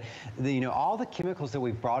believe that, all the chemicals that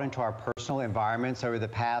we've brought into our personal environments over the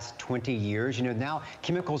past 20 years, now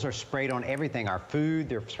chemicals are sprayed on everything, our food,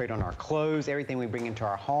 they're sprayed on our clothes, everything we bring into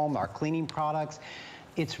our home, our cleaning products.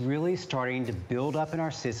 It's really starting to build up in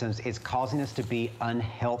our systems. It's causing us to be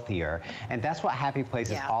unhealthier. And that's what Happy Place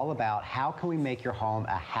is all about. How can we make your home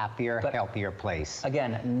a happier, healthier place?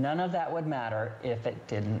 Again, none of that would matter if it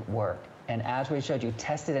didn't work. And as we showed you,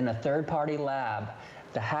 tested in a third-party lab,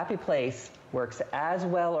 the Happy Place works as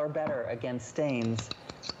well or better against stains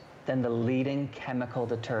than the leading chemical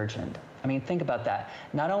detergent. I mean, think about that.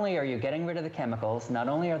 Not only are you getting rid of the chemicals, not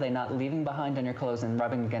only are they not leaving behind on your clothes and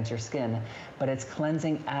rubbing against your skin, but it's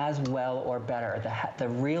cleansing as well or better. The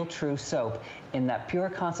real true soap in that pure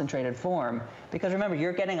concentrated form, because remember,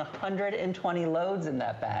 you're getting 120 loads in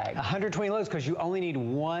that bag. 120 loads because you only need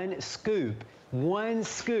one scoop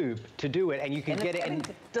to do it, and you can get it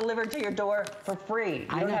delivered to your door for free.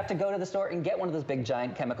 You don't have to go to the store and get one of those big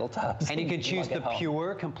giant chemical tubs. And you can choose the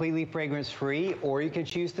pure, completely fragrance-free, or you can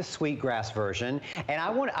choose the sweetgrass version. And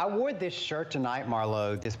I wore this shirt tonight,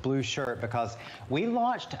 Marlo, this blue shirt, because we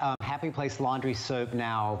launched Happy Place Laundry Soap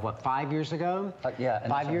now, what, 5 years ago? Yeah.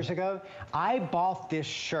 5 years ago. I bought this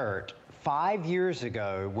shirt 5 years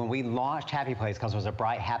ago when we launched Happy Place because it was a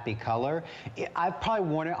bright, happy color. I've probably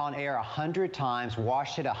worn it on air 100 times,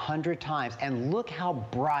 washed it 100 times, and look how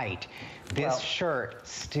bright this shirt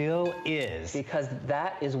still is. Because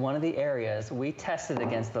that is one of the areas we tested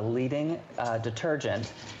against the leading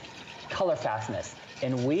detergent, color fastness.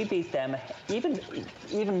 And we beat them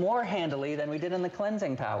even more handily than we did in the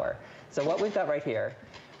cleansing power. So what we've got right here,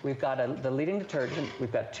 we've got the leading detergent,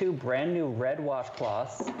 we've got 2 brand new red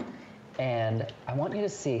washcloths, and I want you to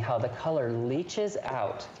see how the color leaches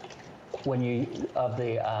out when of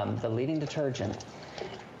the leading detergent,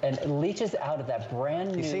 and it leaches out of that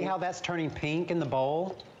brand new. You see how that's turning pink in the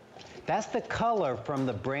bowl? That's the color from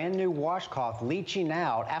the brand new washcloth leaching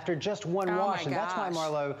out after just one wash. And that's why,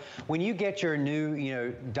 Marlo, when you get your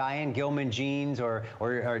new, Diane Gilman jeans or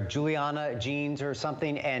Juliana jeans or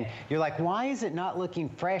something, and you're like, why is it not looking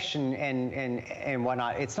fresh and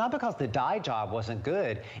whatnot? It's not because the dye job wasn't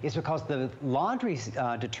good. It's because the laundry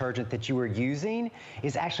detergent that you were using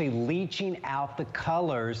is actually leaching out the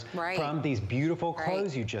colors from these beautiful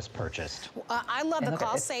clothes you just purchased. I love the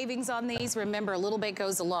cost savings on these. Remember, a little bit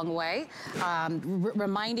goes a long way.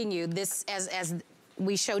 Reminding you, this, as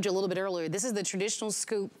we showed you a little bit earlier, this is the traditional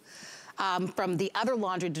scoop from the other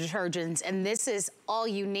laundry detergents, and this is all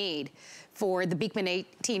you need for the Beekman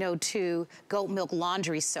 1802 goat milk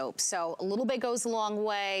laundry soap. So a little bit goes a long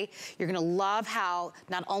way. You're gonna love how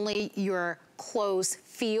not only your clothes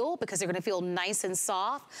feel, because they're gonna feel nice and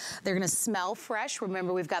soft, they're gonna smell fresh.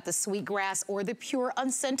 Remember, we've got the sweetgrass or the pure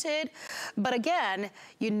unscented. But again,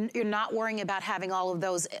 you're not worrying about having all of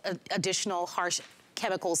those additional harsh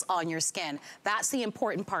chemicals on your skin. That's the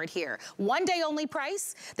important part here. One day only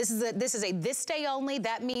price. This is a this day only.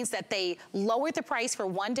 That means that they lowered the price for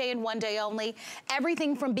one day and one day only.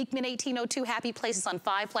 Everything from Beekman 1802 Happy Places on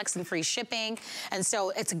 5-plex and free shipping. And so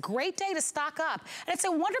it's a great day to stock up. And it's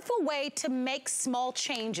a wonderful way to make small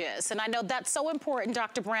changes. And I know that's so important,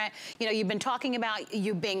 Dr. Brent. You know, you've been talking about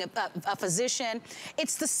you being a physician.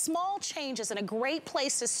 It's the small changes, and a great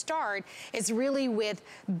place to start is really with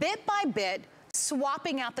bit by bit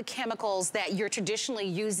swapping out the chemicals that you're traditionally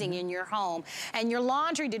using in your home. And your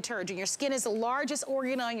laundry detergent, your skin is the largest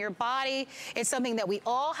organ on your body. It's something that we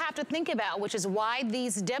all have to think about, which is why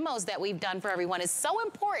these demos that we've done for everyone is so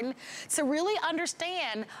important to really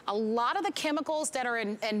understand a lot of the chemicals that are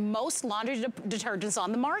in most laundry detergents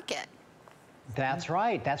on the market. That's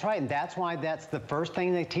right, and that's why that's the first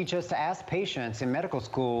thing they teach us to ask patients in medical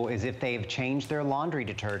school is if they've changed their laundry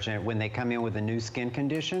detergent when they come in with a new skin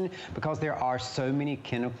condition, because there are so many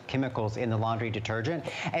chemicals in the laundry detergent.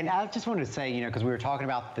 And I just wanted to say, you know, because we were talking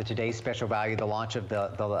about today's special value, the launch of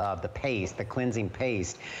the paste, the cleansing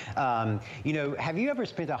paste. You know, have you ever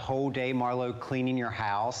spent a whole day, Marlo, cleaning your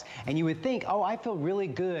house, and you would think, oh, I feel really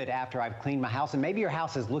good after I've cleaned my house, and maybe your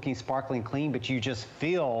house is looking sparkling clean, but you just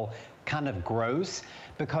feel kind of gross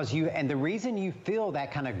because and the reason you feel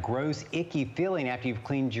that kind of gross, icky feeling after you've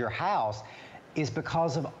cleaned your house is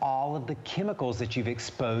because of all of the chemicals that you've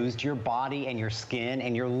exposed your body and your skin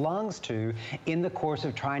and your lungs to in the course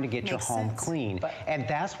of trying to get your home clean. And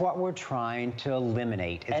that's what we're trying to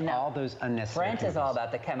eliminate, is all those unnecessary Brent is all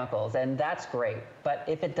about the chemicals, and that's great. But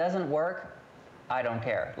if it doesn't work, I don't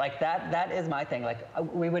care. Like that is my thing. Like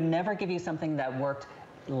we would never give you something that worked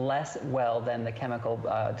less well than the chemical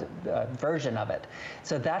version of it.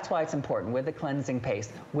 So that's why it's important with the cleansing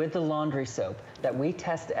paste, with the laundry soap, that we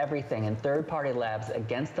test everything in third-party labs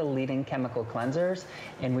against the leading chemical cleansers,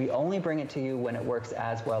 and we only bring it to you when it works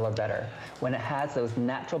as well or better, when it has those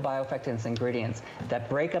natural bioeffectance ingredients that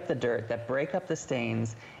break up the dirt, that break up the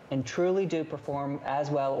stains, and truly do perform as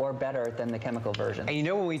well or better than the chemical version. And you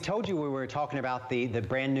know, when we told you we were talking about the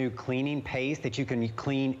brand new cleaning paste that you can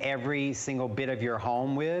clean every single bit of your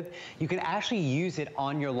home with, you can actually use it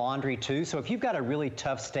on your laundry too. So if you've got a really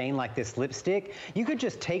tough stain like this lipstick, you could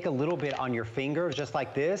just take a little bit on your fingers just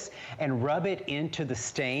like this and rub it into the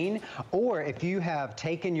stain. Or if you have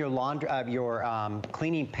taken your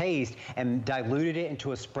cleaning paste and diluted it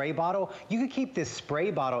into a spray bottle, you could keep this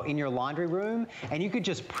spray bottle in your laundry room, and you could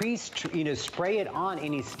just spray it on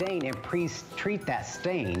any stain and pre-treat that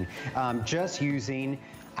stain just using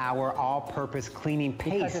our all-purpose cleaning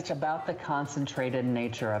paste. Because it's about the concentrated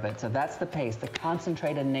nature of it. So that's the paste, the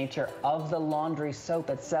concentrated nature of the laundry soap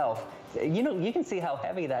itself. You know, you can see how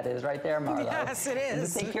heavy that is right there, Marlo. Yes, it is. And to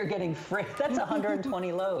think you're getting free, that's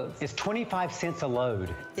 120 loads. It's 25 cents a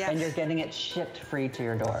load. Yeah. And you're getting it shipped free to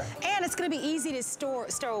your door. And it's going to be easy to store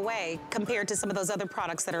away compared to some of those other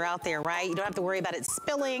products that are out there, right? You don't have to worry about it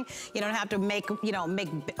spilling. You don't have to make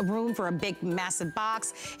room for a big, massive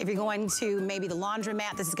box. If you're going to maybe the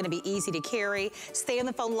laundromat, this is going to be easy to carry. Stay on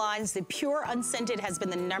the phone lines. The Pure Unscented has been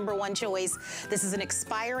the #1 choice. This is an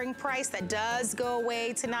expiring price that does go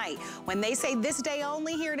away tonight. When they say this day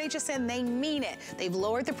only here at HSN, they mean it. They've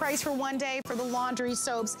lowered the price for one day for the laundry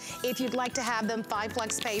soaps. If you'd like to have them,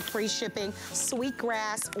 5-plex pay, free shipping,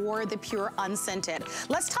 Sweetgrass or the Pure Unscented.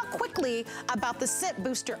 Let's talk quickly about the Scent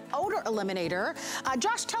Booster Odor Eliminator.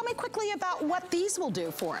 Josh, tell me quickly about what these will do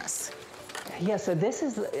for us. Yeah, so this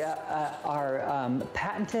is our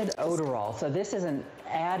patented Odorol. So this is an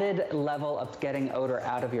added level of getting odor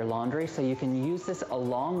out of your laundry. So you can use this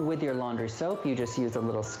along with your laundry soap. You just use a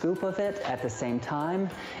little scoop of it at the same time,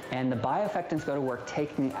 and the bioeffectants go to work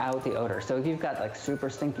taking out the odor. So if you've got like super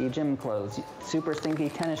stinky gym clothes, super stinky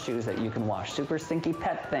tennis shoes that you can wash, super stinky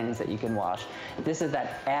pet things that you can wash, this is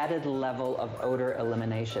that added level of odor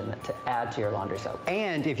elimination to add to your laundry soap.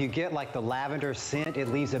 And if you get like the lavender scent, it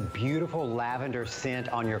leaves a beautiful lavender scent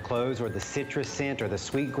on your clothes, or the citrus scent or the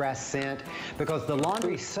sweetgrass scent, because the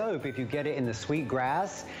laundry soap, if you get it in the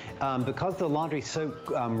sweetgrass, because the laundry soap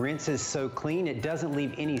rinses so clean, it doesn't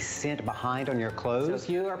leave any scent behind on your clothes. So if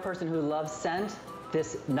you are a person who loves scent,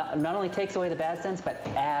 this not only takes away the bad scents, but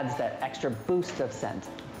adds that extra boost of scent.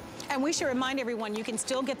 And we should remind everyone, you can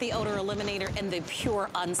still get the odor eliminator in the Pure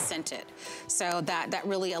Unscented. So that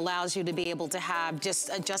really allows you to be able to have just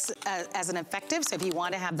as an effective. So if you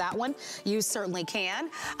want to have that one, you certainly can.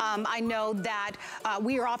 I know that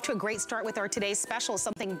we are off to a great start with our today's special,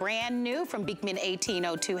 something brand new from Beekman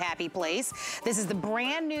 1802 Happy Place. This is the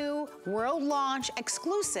brand new world launch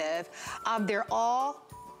exclusive of their all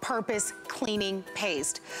all-purpose cleaning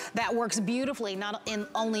paste that works beautifully not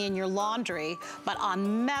only in your laundry, but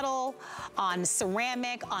on metal, on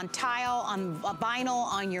ceramic, on tile, on vinyl,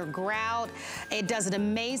 on your grout. It does an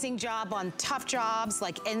amazing job on tough jobs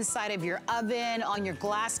like inside of your oven, on your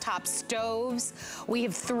glass top stoves. We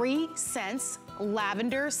have 3 scents: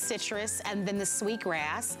 lavender, citrus, and then the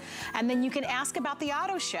sweetgrass. And then you can ask about the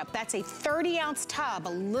auto ship. That's a 30-ounce tub. A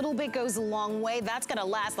little bit goes a long way. That's gonna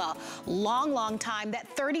last a long, long time. That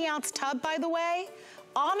 30-ounce tub, by the way,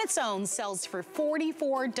 on its own sells for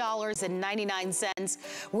 $44.99.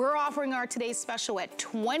 We're offering our today's special at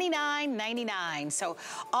 $29.99. So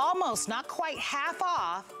almost, not quite half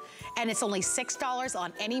off. And it's only $6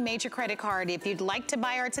 on any major credit card. If you'd like to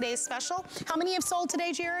buy our today's special, how many have sold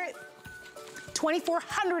today, Jarrett?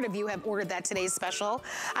 2,400 of you have ordered that today's special.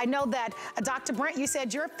 I know that Dr. Brent, you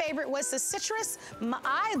said your favorite was the citrus.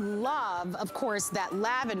 I love, of course, that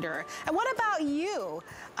lavender. And what about you?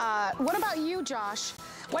 Josh?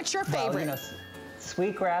 What's your favorite? Well, you know,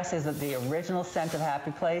 sweetgrass is the original scent of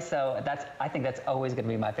Happy Place, so I think that's always going to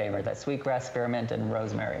be my favorite. That sweetgrass, spearmint, and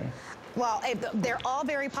rosemary. Well, they're all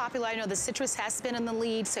very popular. I know the citrus has been in the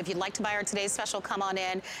lead, so if you'd like to buy our today's special, come on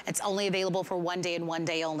in. It's only available for 1 day and 1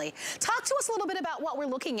 day only. Talk to us a little bit about what we're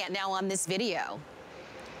looking at now on this video.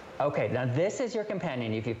 Okay, now this is your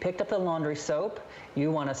companion. If you picked up the laundry soap,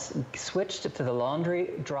 you want to switch to the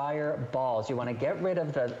laundry dryer balls. You want to get rid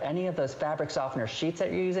of any of those fabric softener sheets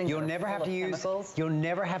that you're using. You'll never have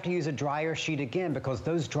to use a dryer sheet again, because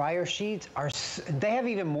those dryer sheets they have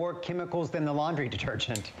even more chemicals than the laundry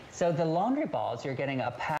detergent. So the laundry balls, you're getting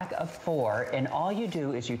a pack of 4, and all you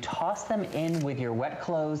do is you toss them in with your wet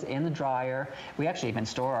clothes in the dryer. We actually even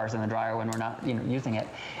store ours in the dryer when we're not, using it.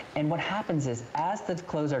 And what happens is, as the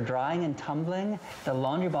clothes are drying and tumbling, the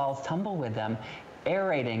laundry balls tumble with them,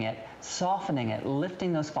 aerating it, softening it,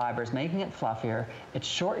 lifting those fibers, making it fluffier. It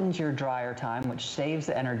shortens your dryer time, which saves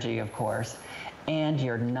the energy, of course, and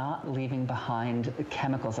you're not leaving behind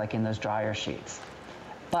chemicals like in those dryer sheets.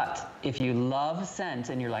 But if you love scent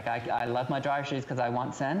and you're like, I love my dryer sheets because I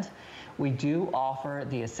want scent, we do offer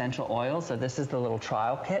the essential oils. So this is the little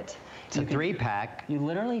trial kit. It's a 3-pack. You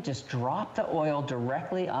literally just drop the oil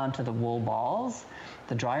directly onto the wool balls,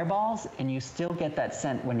 the dryer balls, and you still get that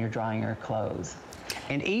scent when you're drying your clothes.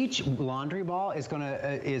 And each laundry ball is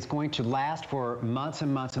going to last for months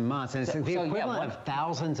and months and months, and it's the equivalent of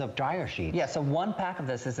thousands of dryer sheets. Yeah, so 1 pack of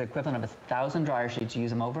this is the equivalent of 1,000 dryer sheets. You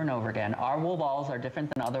use them over and over again. Our wool balls are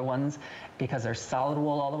different than other ones because they're solid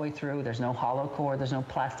wool all the way through. There's no hollow core, there's no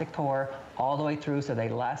plastic core, all the way through, so they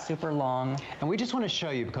last super long. And we just want to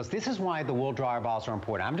show you, because this is why the wool dryer balls are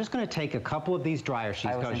important. I'm just going to take a couple of these dryer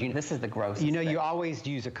sheets, because this is the grossest. You always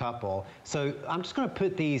use a couple. So I'm just going to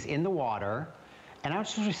put these in the water. And I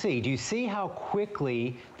just want to see, do you see how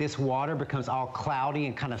quickly this water becomes all cloudy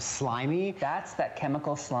and kind of slimy? That's that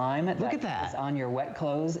chemical slime. Look at that. Is on your wet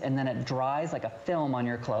clothes, and then it dries like a film on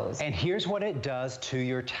your clothes. And here's what it does to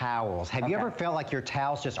your towels. Have you ever felt like your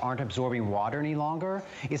towels just aren't absorbing water any longer?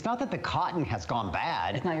 It's not that the cotton has gone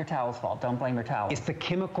bad. It's not your towel's fault. Don't blame your towel. It's the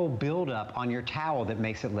chemical buildup on your towel that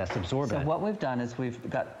makes it less absorbent. So what we've done is we've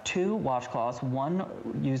got 2 washcloths. One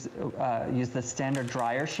use the standard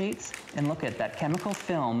dryer sheets, and look at that chemical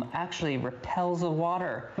film actually repels the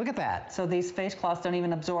water. Look at that. So these face cloths don't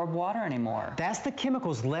even absorb water anymore. That's the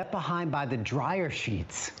chemicals left behind by the dryer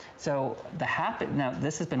sheets. So now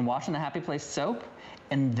this has been washed in the Happy Place soap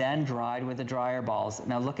and then dried with the dryer balls.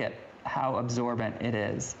 Now look at how absorbent it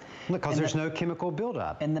is. Look, because there's no chemical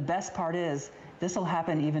buildup. And the best part is, this will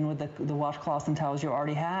happen even with the washcloths and towels you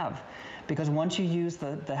already have. Because once you use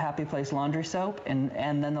the Happy Place laundry soap and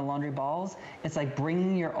then the laundry balls, it's like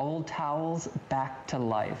bringing your old towels back to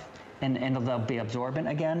life. And they'll be absorbent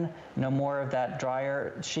again. No more of that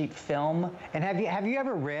dryer sheet film. And have you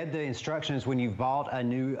ever read the instructions when you've bought a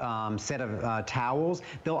new set of towels?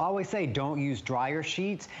 They'll always say, don't use dryer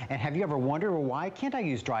sheets. And have you ever wondered, well, why can't I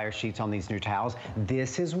use dryer sheets on these new towels?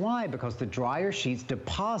 This is why, because the dryer sheets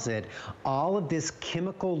deposit all of this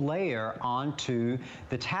chemical layer onto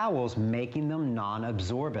the towels, making them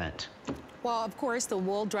non-absorbent. Well, of course, the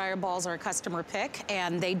wool dryer balls are a customer pick,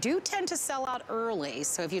 and they do tend to sell out early.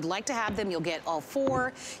 So if you'd like to have them, you'll get all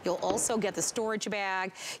 4. You'll also get the storage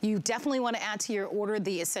bag. You definitely want to add to your order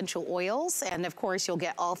the essential oils, and of course, you'll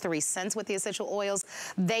get all 3 scents with the essential oils.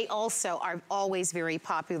 They also are always very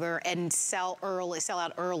popular and sell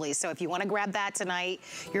out early. So if you want to grab that tonight,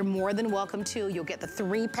 you're more than welcome to. You'll get the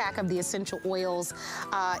 3-pack of the essential oils.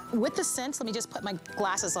 With the scents, let me just put my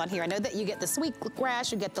glasses on here. I know that you get the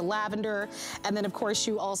sweetgrass, you get the lavender, And then of course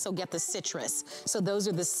you also get the citrus. So those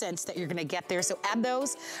are the scents that you're gonna get there. So add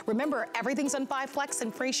those. Remember, everything's on 5 Flex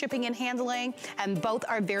and free shipping and handling, and both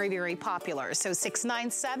are very, very popular. So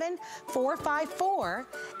 697-454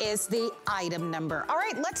 is the item number. All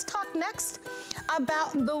right, let's talk next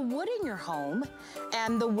about the wood in your home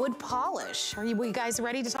and the wood polish. Are you guys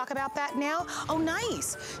ready to talk about that now? Oh,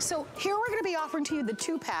 nice. So here we're gonna be offering to you the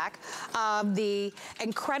 2-pack of the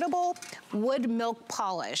incredible wood milk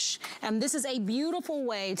polish. And this is a beautiful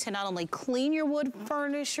way to not only clean your wood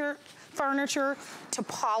furniture, to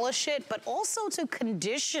polish it, but also to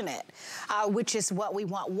condition it, which is what we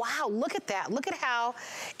want. Wow, look at that. Look at how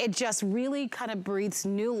it just really kind of breathes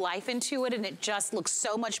new life into it, and it just looks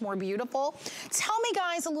so much more beautiful. Tell me,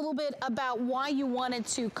 guys, a little bit about why you wanted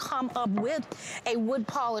to come up with a wood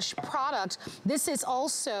polish product. This is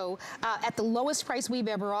also at the lowest price we've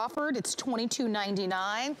ever offered. It's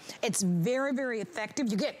 $22.99. It's very, very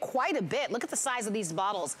effective. You get quite a bit. Look at the size of these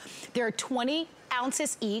bottles. There are 20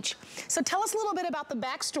 ounces each. So tell us a little bit about the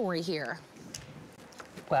backstory here.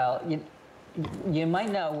 Well, you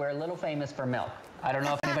might know we're a little famous for milk. I don't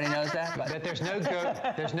know if anybody knows that. But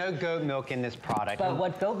there's no goat milk in this product. But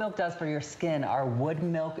what goat milk does for your skin, our wood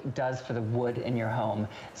milk does for the wood in your home.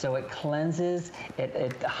 So it cleanses,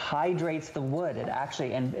 it hydrates the wood. It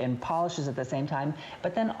actually, and polishes at the same time,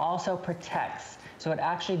 but then also protects. So it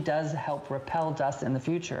actually does help repel dust in the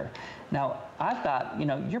future. Now, I've got,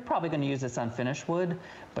 you're probably going to use this on finished wood,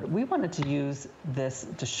 but we wanted to use this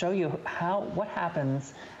to show you what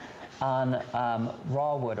happens on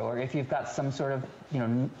raw wood, or if you've got some sort of,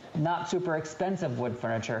 not super expensive wood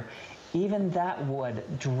furniture. Even that wood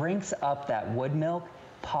drinks up that wood milk,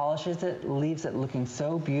 polishes it, leaves it looking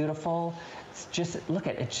so beautiful. It's just, look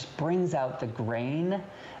at it, just brings out the grain.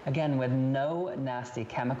 Again, with no nasty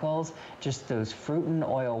chemicals, just those fruit and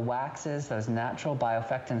oil waxes, those natural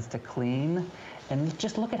bioeffectants to clean. And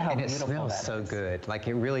just look at how beautiful that is. And it smells so good. Like,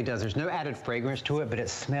 it really does. There's no added fragrance to it, but it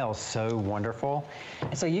smells so wonderful.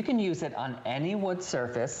 So you can use it on any wood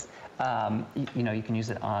surface. You can use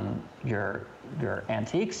it on your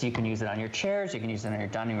antiques, you can use it on your chairs, you can use it on your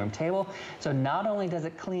dining room table. So not only does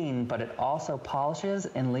it clean, but it also polishes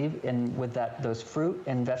and with those fruit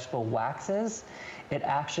and vegetable waxes, it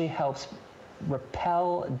actually helps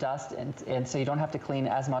repel dust, and so you don't have to clean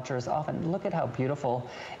as much or as often. Look at how beautiful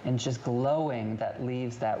and just glowing that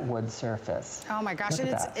leaves that wood surface. Oh my gosh,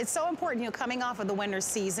 it's so important, coming off of the winter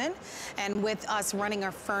season, and with us running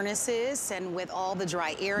our furnaces and with all the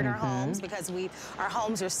dry air in our homes, because our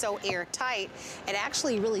homes are so airtight, it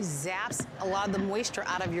actually really zaps a lot of the moisture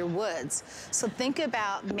out of your woods. So think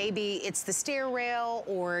about, maybe it's the stair rail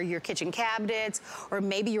or your kitchen cabinets, or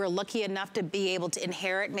maybe you're lucky enough to be able to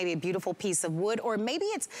inherit maybe a beautiful piece of wood, or maybe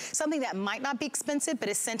it's something that might not be expensive but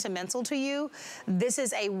is sentimental to you. This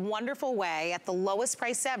is a wonderful way at the lowest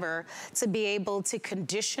price ever to be able to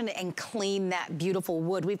condition and clean that beautiful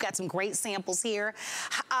wood. We've got some great samples here.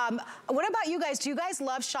 What about you guys? Do you guys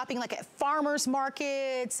love shopping like at farmers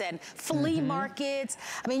markets and flea markets?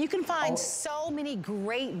 I mean, you can find so many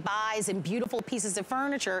great buys and beautiful pieces of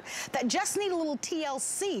furniture that just need a little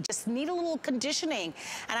TLC, just need a little conditioning.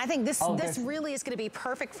 And I think this really is going to be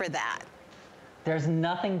perfect for that. There's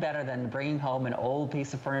nothing better than bringing home an old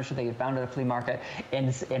piece of furniture that you found at a flea market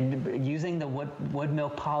and using the wood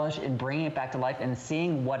milk polish and bringing it back to life and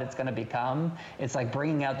seeing what it's going to become. It's like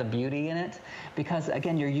bringing out the beauty in it, because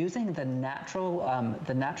again, you're using the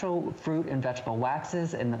natural fruit and vegetable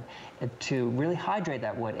waxes to really hydrate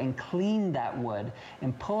that wood and clean that wood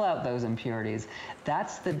and pull out those impurities.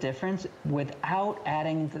 That's the difference, without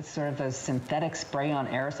adding those synthetic spray-on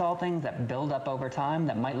aerosol things that build up over time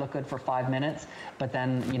that might look good for 5 minutes. But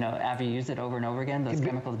then, after you use it over and over again, those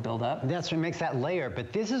chemicals build up. That's what makes that layer.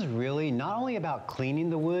 But this is really not only about cleaning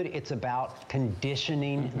the wood, it's about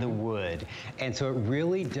conditioning the wood. And so it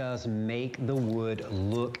really does make the wood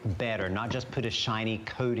look better, not just put a shiny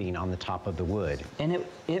coating on the top of the wood. And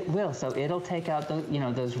it will. So it'll take out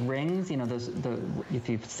those rings, if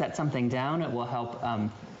you set something down, it will help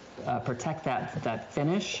protect that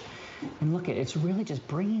finish. And look, it's really just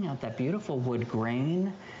bringing out that beautiful wood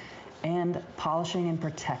grain and polishing and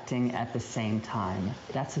protecting at the same time.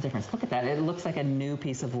 That's the difference. Look at that. It looks like a new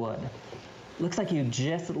piece of wood. Looks like you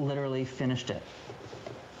just literally finished it.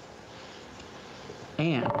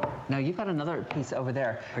 And now you've got another piece over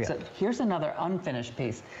there. Oh, yeah. So here's another unfinished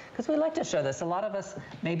piece, because we like to show this. A lot of us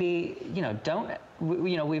maybe,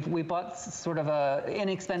 we bought sort of a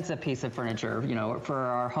inexpensive piece of furniture, for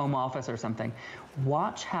our home office or something.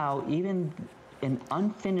 Watch how even an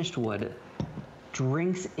unfinished wood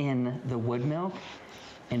drinks in the wood milk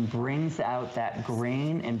and brings out that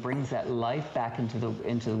grain and brings that life back into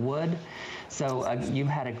the wood. So you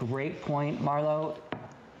had a great point, Marlo.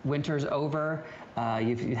 Winter's over.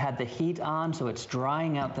 You've had the heat on, so it's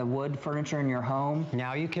drying out the wood furniture in your home.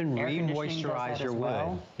 Now you can re-moisturize your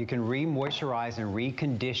wood. You can re-moisturize and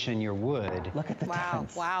recondition your wood. Look at the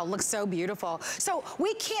difference. Wow, looks so beautiful. So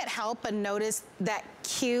we can't help but notice that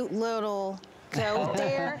cute little goat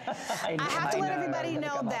there. I have to let everybody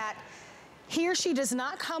know that he or she does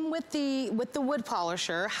not come with the wood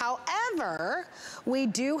polisher. However, we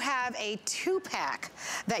do have a 2-pack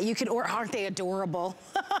that you can order. Aren't they adorable?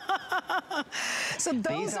 So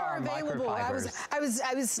those are available. I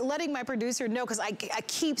was letting my producer know because I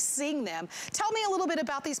keep seeing them. Tell me a little bit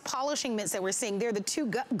about these polishing mitts that we're seeing. They're the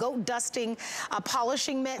 2 goat dusting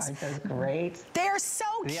polishing mitts. Aren't those great? They're so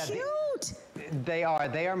cute. They are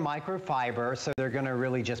microfiber, so they're going to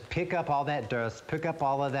really just pick up all that dust, pick up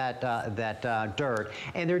all of that dirt,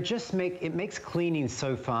 and they're just it makes cleaning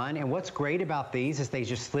so fun. And what's great about these is they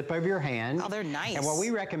just slip over your hand. Oh, they're nice. And what we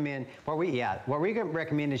recommend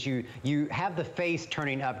is you have the face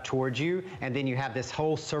turning up towards you, and then you have this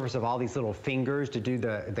whole surface of all these little fingers to do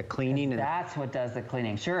the cleaning. That's what does the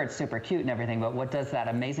cleaning. Sure, it's super cute and everything, but what does that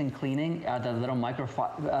amazing cleaning? The little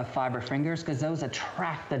microfiber fingers, because those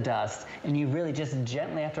attract the dust, and you really just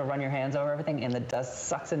gently have to run your hands over everything, and the dust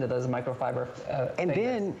sucks into those microfiber and fingers.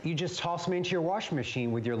 Then you just toss them into your washing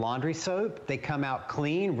machine with your laundry soap. They come out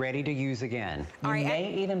clean, ready to use again. You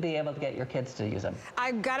may even be able to get your kids to use them.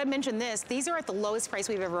 I've got to mention this. These are at the lowest price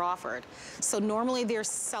we've ever offered. So normally they're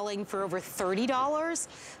selling for over $30.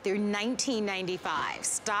 They're $19.95.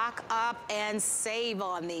 Stock up and save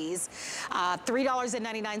on these.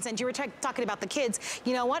 $3.99. You were talking about the kids.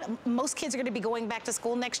 You know what? Most kids are going to be going back to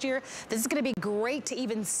school next year. This is going to be great to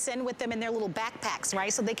even send with them in their little backpacks,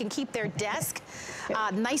 right? So they can keep their desk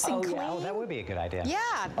nice and clean. Oh, that would be a good idea. Yeah,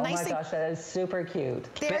 oh my gosh, that is super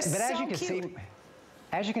cute. They're so cute.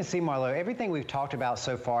 As you can see, Marlo, everything we've talked about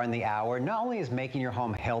so far in the hour not only is making your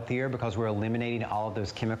home healthier because we're eliminating all of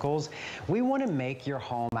those chemicals, we want to make your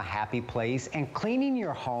home a happy place, and cleaning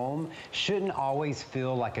your home shouldn't always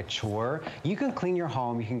feel like a chore. You can clean your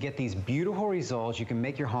home, you can get these beautiful results, you can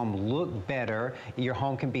make your home look better, your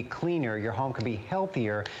home can be cleaner, your home can be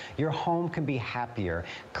healthier, your home can be happier.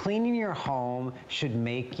 Cleaning your home should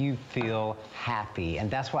make you feel happy,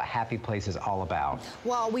 and that's what Happy Place is all about.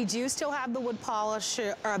 Well, we do still have the wood polish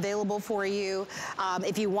are available for you.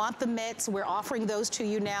 If you want the mitts, we're offering those to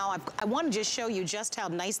you now. I want to just show you just how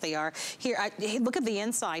nice they are. Here, look at the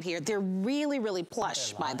inside here. They're really, really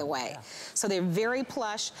plush, by the way. Yeah. So they're very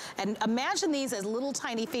plush. And imagine these as little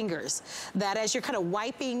tiny fingers that as you're kind of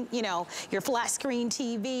wiping, you know, your flat screen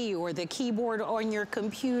TV or the keyboard on your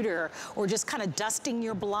computer or just kind of dusting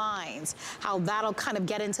your blinds, how that'll kind of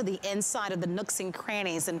get into the inside of the nooks and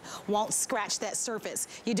crannies and won't scratch that surface.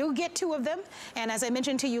 You do get 2 of them. And as I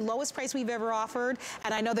mentioned to you, lowest price we've ever offered,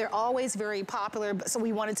 and I know they're always very popular, so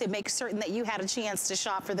we wanted to make certain that you had a chance to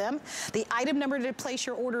shop for them. The item number to place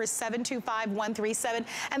your order is 725137,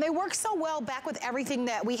 and they work so well back with everything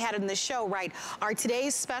that we had in the show, right? Our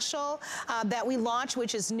today's special that we launched,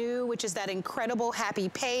 which is new, which is that incredible happy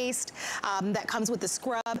paste that comes with the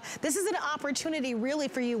scrub. This is an opportunity really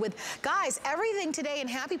for you with, guys, everything today in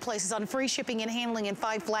Happy Place is on free shipping and handling in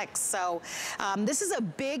 5 flex, so this is a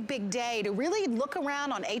big, big day to really look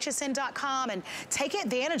around on hsn.com and take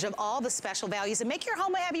advantage of all the special values and make your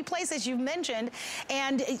home a happy place, as you've mentioned,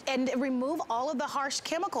 and remove all of the harsh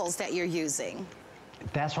chemicals that you're using.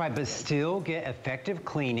 That's right, but still get effective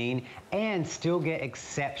cleaning and still get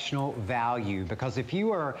exceptional value, because if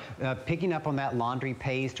you are picking up on that laundry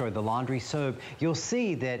paste or the laundry soap, you'll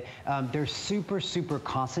see that they're super, super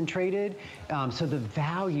concentrated. So the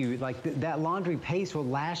value, like that laundry paste will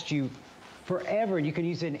last you forever. You can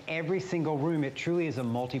use it in every single room. It truly is a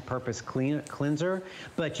multi-purpose cleanser,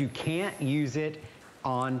 but you can't use it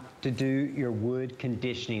to do your wood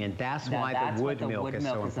conditioning, and that's why the wood milk is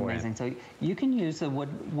so important. Amazing. So you can use the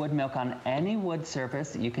wood milk on any wood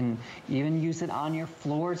surface. You can even use it on your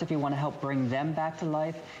floors if you want to help bring them back to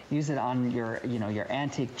life. Use it on your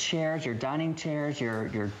antique chairs, your dining chairs,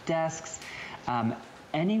 your desks.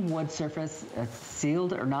 Any wood surface,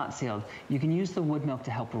 sealed or not sealed, you can use the wood milk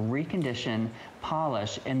to help recondition,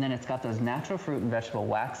 polish, and then it's got those natural fruit and vegetable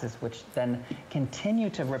waxes, which then continue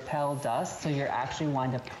to repel dust, so you're actually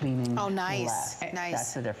wind up cleaning less. Nice.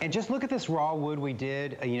 That's the difference. And just look at this raw wood we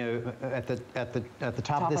did, at the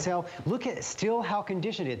top of the cell. Look at still how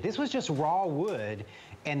conditioned it is. This was just raw wood,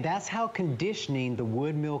 And that's how conditioning the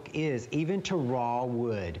wood milk is, even to raw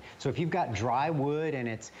wood. So if you've got dry wood and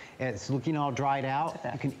it's looking all dried out,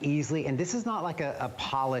 you can easily, and this is not like a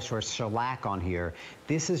polish or shellac on here.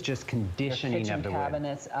 This is just conditioning of the wood.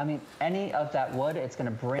 Cabinets, I mean, any of that wood, it's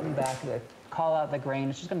gonna bring back call out the grain.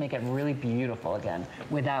 It's just gonna make it really beautiful again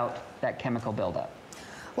without that chemical buildup.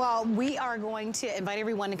 Well, we are going to invite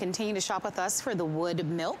everyone to continue to shop with us for the wood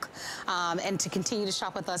milk and to continue to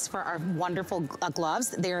shop with us for our wonderful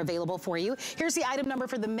gloves. They're available for you. Here's the item number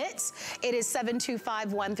for the mitts. It is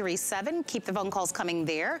 725137. Keep the phone calls coming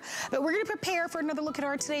there. But we're going to prepare for another look at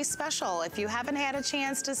our today's special. If you haven't had a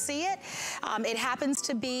chance to see it, it happens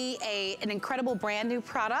to be an incredible brand new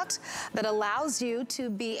product that allows you to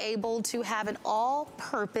be able to have an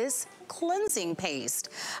all-purpose cleansing paste,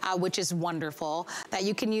 which is wonderful, that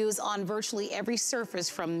you can use on virtually every surface,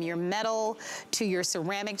 from your metal to your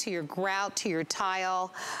ceramic to your grout to your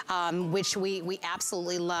tile, which we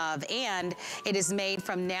absolutely love. And it is made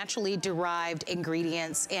from naturally derived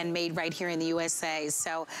ingredients and made right here in the USA.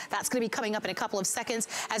 So that's going to be coming up in a couple of seconds.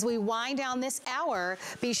 As we wind down this hour,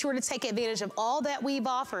 be sure to take advantage of all that we've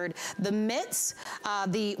offered. The mitts,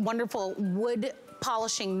 the wonderful wood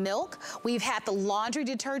polishing milk. We've had the laundry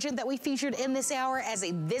detergent that we featured in this hour as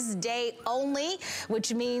a this day only,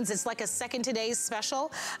 which means it's like a second today's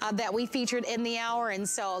special that we featured in the hour. And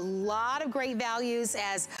so a lot of great values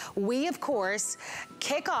as we, of course,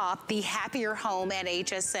 kick off the Happier Home at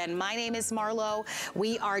HSN. My name is Marlo.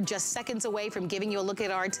 We are just seconds away from giving you a look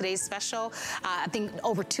at our today's special. I think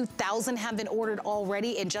over 2,000 have been ordered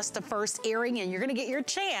already in just the first airing, and you're gonna get your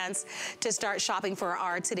chance to start shopping for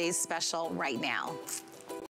our today's special right now.